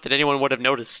highly doubt that anyone would have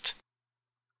noticed.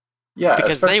 Yeah,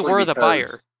 because they were the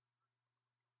buyer.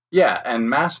 Yeah, and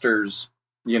masters,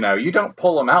 you don't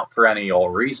pull them out for any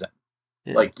old reason.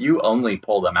 Yeah. Like, you only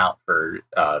pull them out for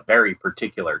very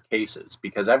particular cases,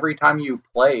 because every time you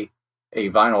play a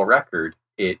vinyl record,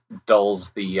 it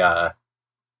dulls the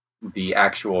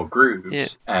actual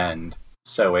grooves, and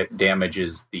so it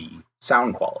damages the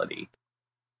sound quality.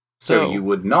 So Oh. you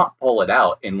would not pull it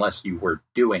out unless you were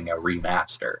doing a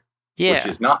remaster, Yeah. which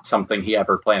is not something he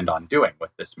ever planned on doing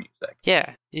with this music.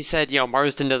 Yeah. He said,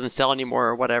 Marsden doesn't sell anymore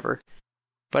or whatever.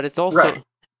 But it's also Right.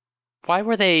 why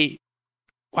were they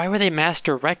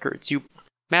master records?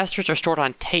 Masters are stored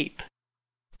on tape.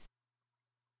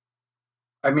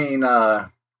 I mean,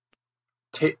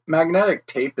 magnetic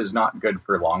tape is not good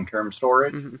for long-term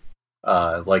storage.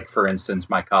 Mm-hmm. Like, for instance,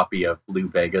 my copy of Lou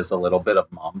Bega's A Little Bit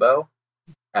of Mambo,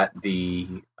 at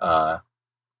the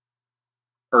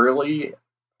early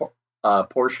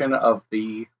portion of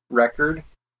the record,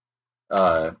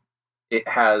 it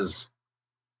has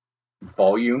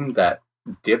volume that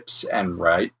dips and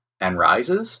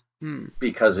rises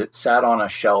because it sat on a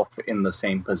shelf in the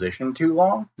same position too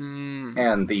long,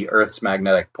 and the Earth's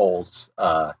magnetic poles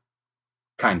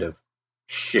kind of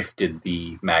shifted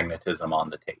the magnetism on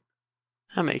the tape.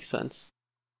 That makes sense.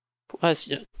 Plus,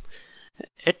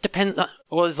 it depends on,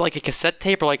 was it like a cassette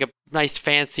tape or like a nice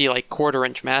fancy like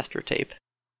 1/4-inch master tape?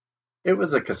 It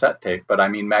was a cassette tape, but I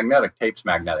mean, magnetic tape's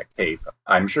magnetic tape.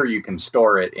 I'm sure you can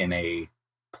store it in a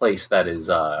place that is,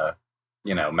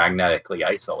 magnetically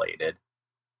isolated.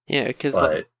 Yeah, because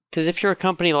if you're a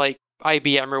company like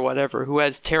IBM or whatever who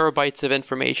has terabytes of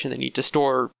information they need to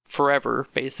store forever,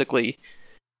 basically,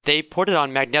 they put it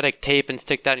on magnetic tape and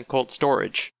stick that in cold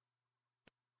storage.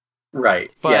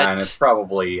 Right. But yeah, and it's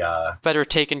probably better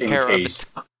taken care of. It's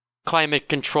climate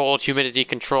controlled, humidity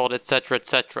controlled,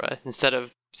 etc., instead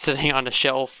of sitting on a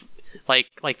shelf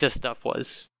like this stuff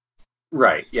was.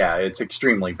 Right. Yeah, it's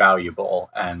extremely valuable,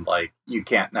 and like you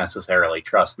can't necessarily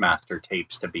trust master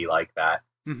tapes to be like that.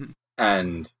 Mm-hmm.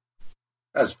 And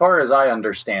as far as I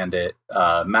understand it,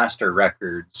 master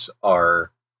records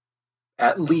are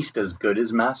at least as good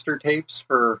as master tapes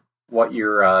for what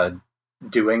you're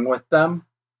doing with them.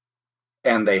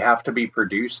 And they have to be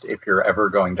produced if you're ever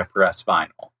going to press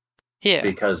vinyl. Yeah.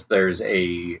 Because there's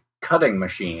a cutting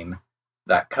machine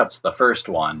that cuts the first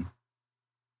one,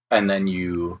 and then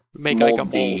you make mold like a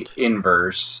mold. The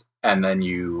inverse, and then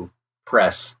you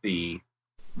press the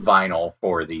vinyl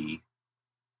for the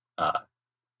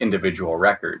individual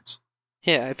records.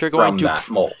 Yeah, if you're going from that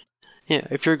mold. Yeah,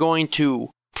 if you're going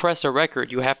to press a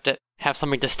record, you have to have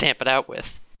something to stamp it out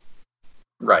with.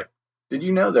 Right. Did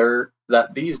you know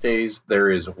that these days there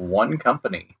is one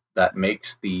company that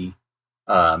makes the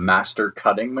master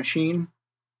cutting machine?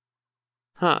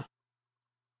 Huh.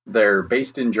 They're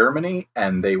based in Germany,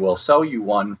 and they will sell you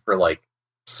one for like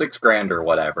 $6,000 or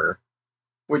whatever,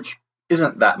 which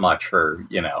isn't that much for,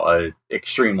 a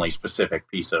extremely specific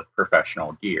piece of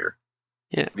professional gear.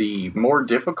 Yeah. The more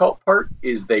difficult part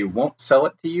is they won't sell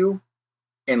it to you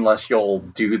unless you'll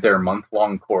do their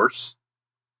month-long course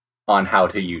on how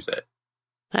to use it.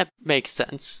 That makes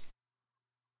sense.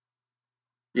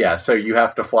 Yeah, so you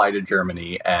have to fly to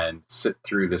Germany and sit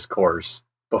through this course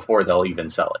before they'll even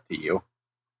sell it to you.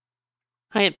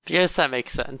 I guess that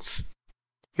makes sense.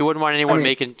 You wouldn't want anyone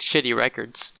making shitty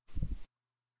records.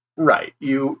 Right.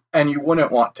 You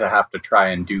wouldn't want to have to try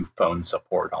and do phone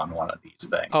support on one of these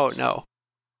things. Oh, no.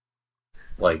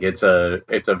 Like, it's a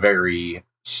very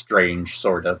strange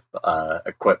sort of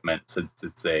equipment, since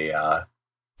it's a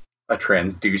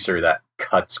transducer that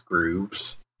cuts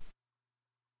grooves.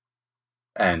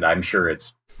 And I'm sure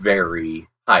it's very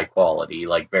high quality,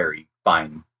 like very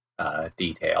fine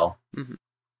detail. Mm-hmm.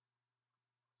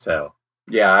 So,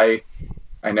 yeah,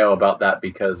 I know about that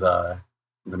because the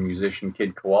musician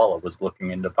Kid Koala was looking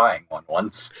into buying one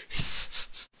once.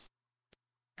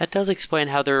 That does explain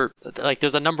how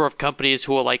there's a number of companies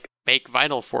who will make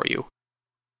vinyl for you.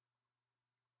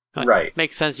 Right.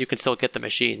 Makes sense you can still get the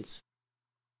machines.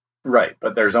 Right,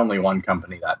 but there's only one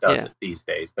company that does it these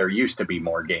days. There used to be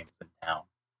more games in town.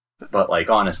 But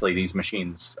honestly, these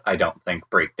machines I don't think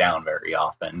break down very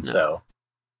often, No. So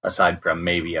aside from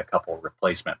maybe a couple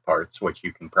replacement parts, which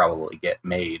you can probably get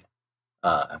made,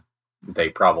 they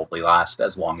probably last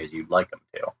as long as you'd like them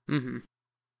to. Mm-hmm.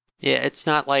 Yeah, it's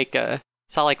not like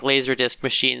Laserdisc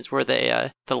machines where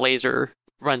the laser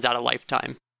runs out of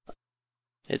lifetime.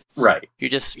 It's right. You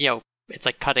just it's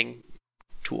like cutting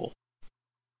tool.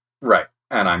 Right,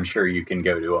 and I'm sure you can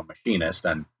go to a machinist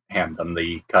and hand them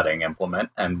the cutting implement,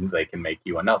 and they can make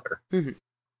you another. Mm-hmm.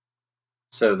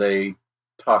 So they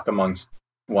talk amongst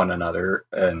one another,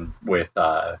 and with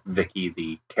Vicky,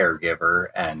 the caregiver,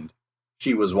 and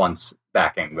she was once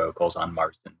backing vocals on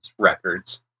Marsden's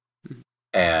records. Mm-hmm.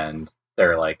 And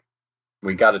they're like,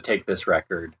 we got to take this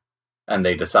record, and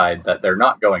they decide that they're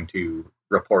not going to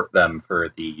report them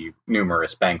for the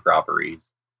numerous bank robberies,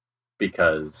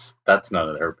 because that's none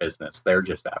of their business. They're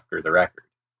just after the record.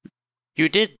 You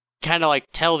did kind of like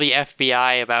tell the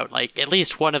FBI about like at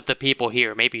least one of the people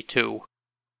here, maybe two.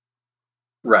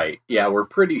 Right. Yeah, we're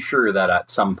pretty sure that at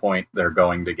some point they're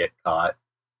going to get caught,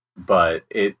 but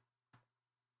it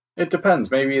depends.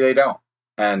 Maybe they don't.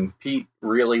 And Pete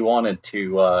really wanted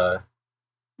to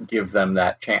give them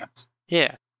that chance.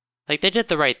 Yeah. Like, they did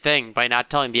the right thing by not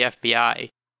telling the FBI.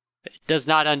 It does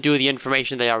not undo the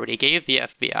information they already gave the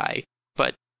FBI,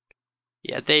 but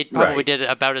yeah, they probably did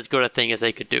about as good a thing as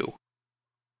they could do.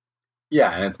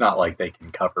 Yeah, and it's not like they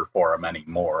can cover for them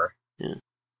anymore. Yeah.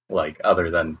 Like, other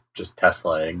than just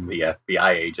Teslaing the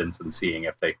FBI agents and seeing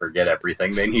if they forget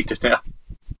everything they need to know.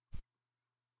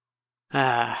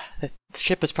 The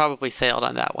ship has probably sailed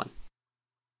on that one.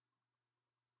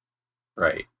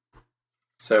 Right.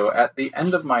 So at the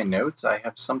end of my notes, I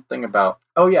have something about...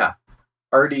 Oh, yeah.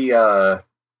 Artie, at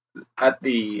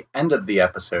the end of the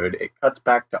episode, it cuts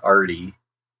back to Artie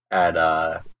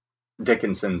at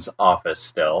Dickinson's office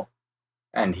still.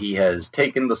 And he has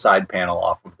taken the side panel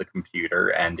off of the computer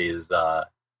and is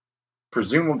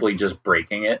presumably just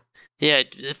breaking it. Yeah,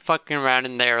 fucking around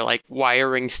in there, like,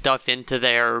 wiring stuff into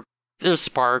there. There's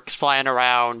sparks flying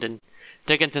around, and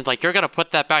Dickinson's like, "You're gonna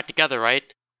put that back together, right?"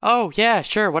 "Oh, yeah,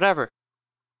 sure, whatever."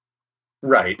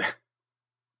 Right.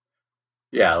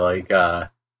 Yeah, like, I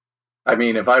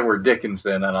mean, if I were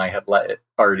Dickinson and I had let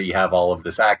Artie have all of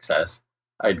this access,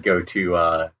 I'd go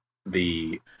to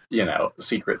the,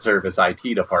 Secret Service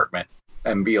IT department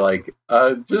and be like,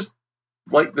 just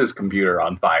light this computer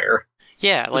on fire.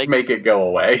 Yeah, like... Just make it go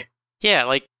away. Yeah,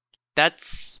 like,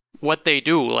 that's what they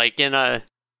do, like,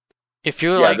 if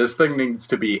you're Yeah, this thing needs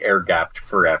to be air-gapped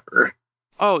forever.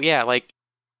 Oh, yeah, like,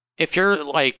 if you're,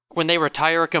 like, when they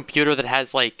retire a computer that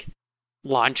has, like,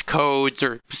 launch codes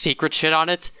or secret shit on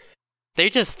it, they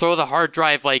just throw the hard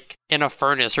drive, like, in a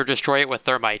furnace or destroy it with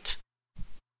thermite.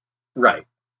 Right.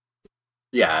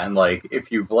 Yeah, and, like,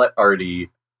 if you've let Artie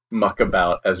muck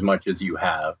about as much as you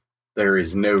have, there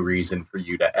is no reason for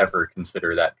you to ever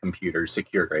consider that computer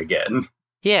secure again.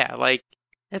 Yeah, like,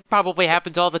 it probably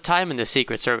happens all the time in the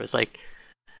Secret Service. Like,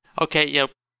 okay,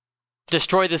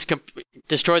 destroy this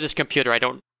computer.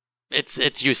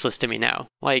 It's useless to me now.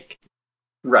 Like,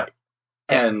 right.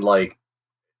 And like,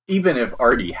 even if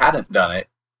Artie hadn't done it,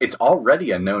 it's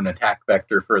already a known attack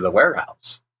vector for the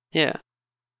warehouse. Yeah.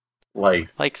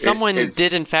 Like someone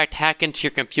did in fact hack into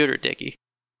your computer, Dickie.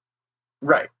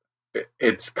 Right.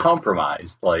 It's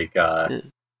compromised. Like,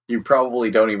 you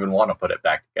probably don't even want to put it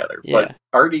back together. Yeah. But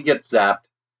Artie gets zapped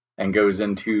and goes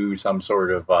into some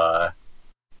sort of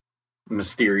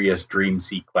mysterious dream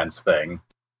sequence thing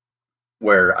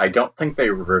where I don't think they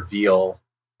reveal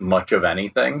much of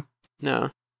anything. No.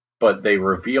 But they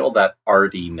reveal that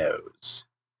Artie knows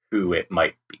who it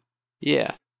might be.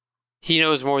 Yeah. He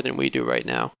knows more than we do right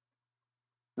now.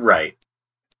 Right.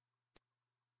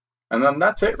 And then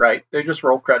that's it, right? They just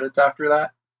roll credits after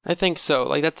that? I think so.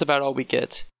 Like, that's about all we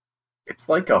get. It's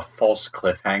like a false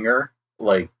cliffhanger.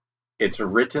 Like, it's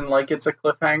written like it's a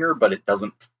cliffhanger, but it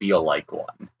doesn't feel like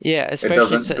one. Yeah, especially it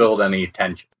doesn't build any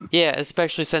tension. Yeah,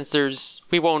 especially since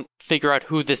we won't figure out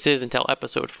who this is until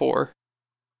episode 4.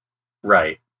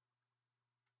 Right.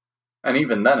 And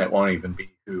even then, it won't even be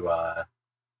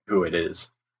who it is.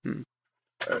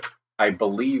 I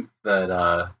believe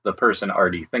that the person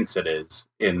Artie thinks it is,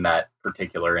 in that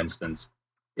particular instance,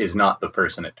 is not the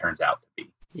person it turns out to be.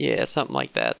 Yeah, something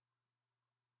like that.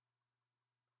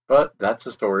 But that's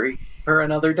a story for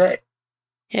another day.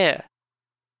 Yeah.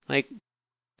 Like,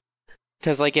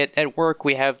 because like at work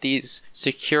we have these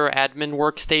secure admin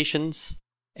workstations,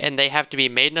 and they have to be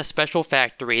made in a special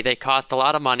factory. They cost a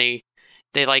lot of money.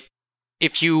 They like,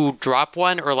 if you drop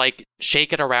one or like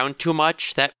shake it around too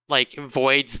much, that like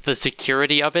voids the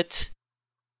security of it.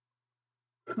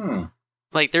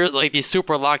 Like, they're like these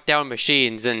super locked down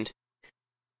machines, and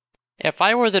if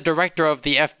I were the director of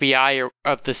the FBI or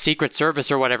of the Secret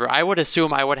Service or whatever, I would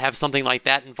assume I would have something like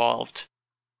that involved.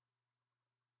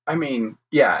 I mean,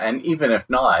 yeah, and even if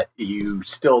not, you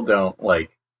still don't,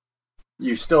 like,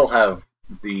 you still have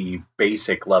the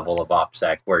basic level of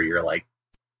OPSEC where you're like,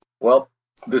 well,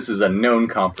 this is a known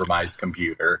compromised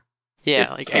computer.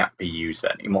 Yeah, it can't be used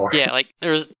anymore. Yeah, like,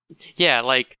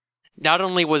 not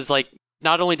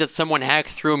only did someone hack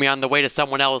through me on the way to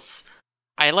someone else,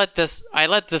 I let this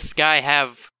guy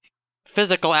have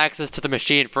physical access to the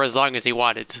machine for as long as he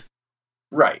wanted.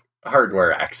 Right.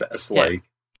 Hardware access. Yeah. Like,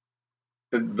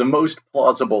 the most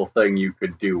plausible thing you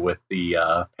could do with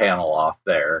the panel off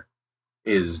there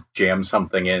is jam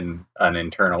something in an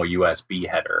internal USB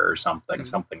header or something,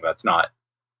 something that's not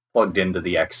plugged into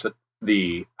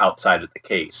the outside of the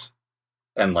case.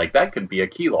 And, like, that could be a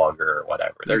keylogger or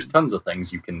whatever. There's tons of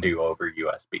things you can do over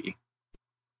USB.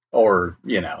 Or,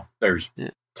 there's Yeah.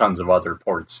 tons of other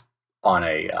ports on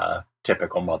a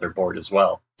typical motherboard as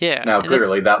well. Yeah. Now, and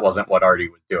clearly that wasn't what Artie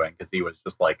was doing, because he was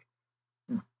just like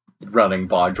running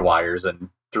bodge wires and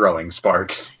throwing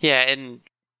sparks. Yeah, and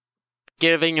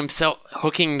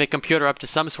hooking the computer up to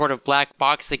some sort of black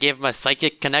box that gave him a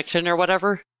psychic connection or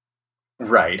whatever.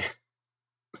 Right.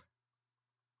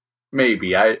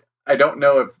 Maybe. I don't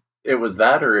know if it was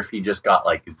that or if he just got,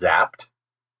 like, zapped.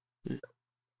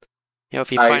 If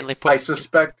he finally I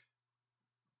suspect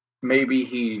maybe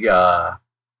he got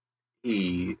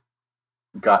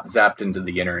zapped into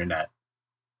the internet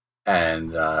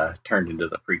and turned into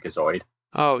the Freakazoid.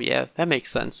 Oh, yeah, that makes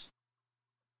sense.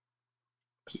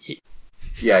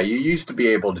 Yeah, you used to be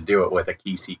able to do it with a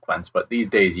key sequence, but these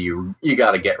days you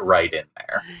got to get right in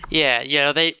there.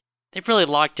 Yeah, they've really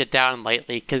locked it down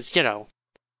lately, because,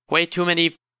 way too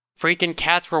many freaking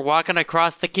cats were walking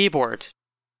across the keyboard.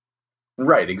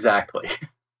 Right, exactly.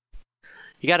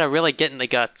 You gotta really get in the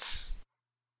guts.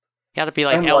 You gotta be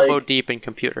like And, elbow deep in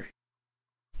computer.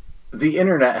 The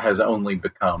internet has only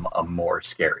become a more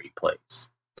scary place.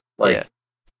 Like,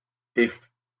 if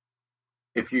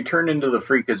you turn into the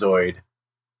Freakazoid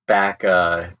back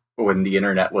when the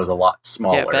internet was a lot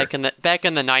smaller. Yeah, back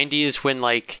in the 90s when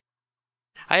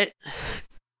I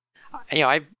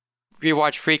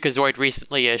rewatched Freakazoid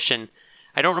recently-ish, and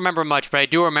I don't remember much, but I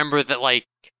do remember that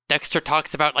Dexter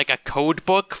talks about a code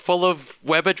book full of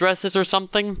web addresses or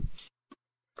something.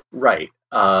 Right.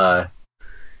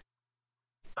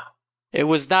 It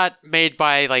was not made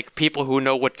by people who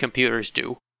know what computers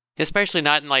do, especially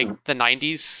not in the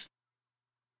 90s.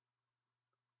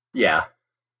 Yeah.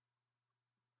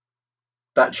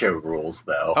 That show rules,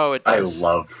 though. Oh, it does. I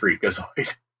love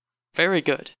Freakazoid. Very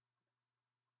good.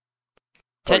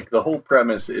 The whole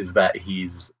premise is that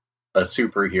he's a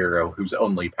superhero whose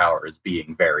only power is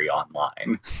being very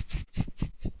online.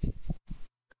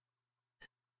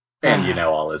 And,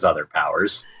 all his other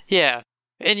powers. Yeah.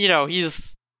 And,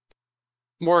 he's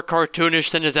more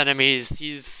cartoonish than his enemies.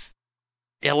 He's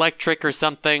electric or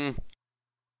something.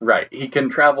 Right. He can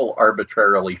travel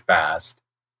arbitrarily fast,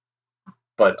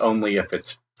 but only if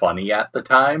it's funny at the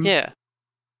time. Yeah.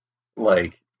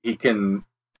 He can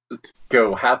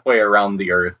go halfway around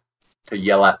the earth to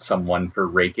yell at someone for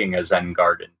raking a Zen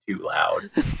garden too loud.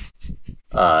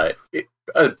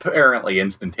 Apparently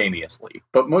instantaneously.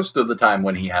 But most of the time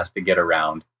when he has to get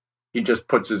around, he just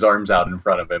puts his arms out in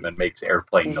front of him and makes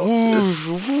airplane noises.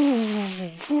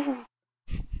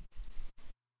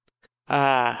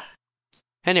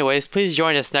 Anyways, please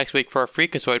join us next week for our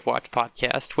Freakazoid Watch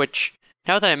podcast, which,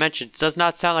 now that I mentioned, does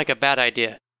not sound like a bad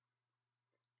idea.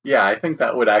 Yeah, I think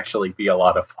that would actually be a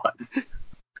lot of fun.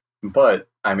 But,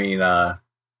 I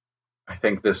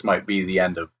think this might be the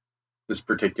end of this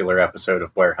particular episode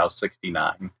of Warehouse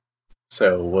 69.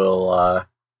 So we'll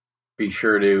be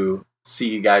sure to see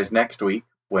you guys next week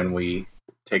when we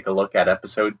take a look at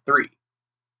episode 3.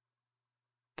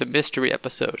 The mystery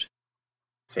episode.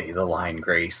 Say the line,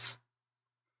 Grace.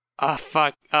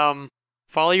 Fuck.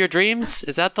 Follow your dreams?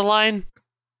 Is that the line?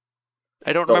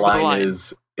 I don't The remember the line line.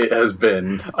 is, it has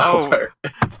been... Oh,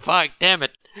 fuck, damn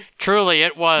it. Truly,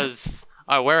 it was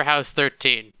a Warehouse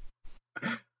 13.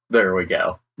 There we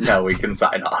go. Now we can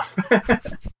sign off.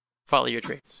 Follow your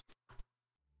dreams.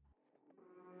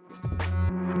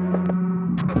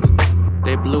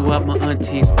 They blew up my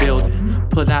auntie's building,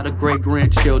 put out her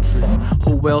great-grandchildren.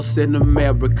 Who else in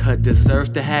America deserves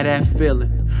to have that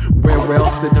feeling? Where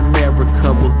else in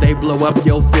America will they blow up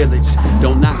your village?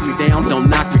 Don't knock me down, don't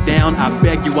knock me down. I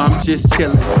beg you, I'm just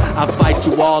chilling. I fight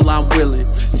you all, I'm willing.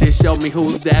 Just show me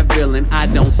who's that villain. I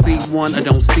don't see one,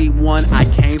 I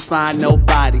can't find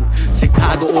nobody.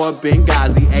 Chicago or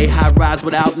Benghazi, a high rise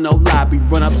without no lobby.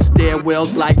 Run up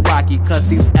stairwells like Rocky, cause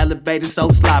these elevators so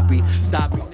sloppy. Stop me.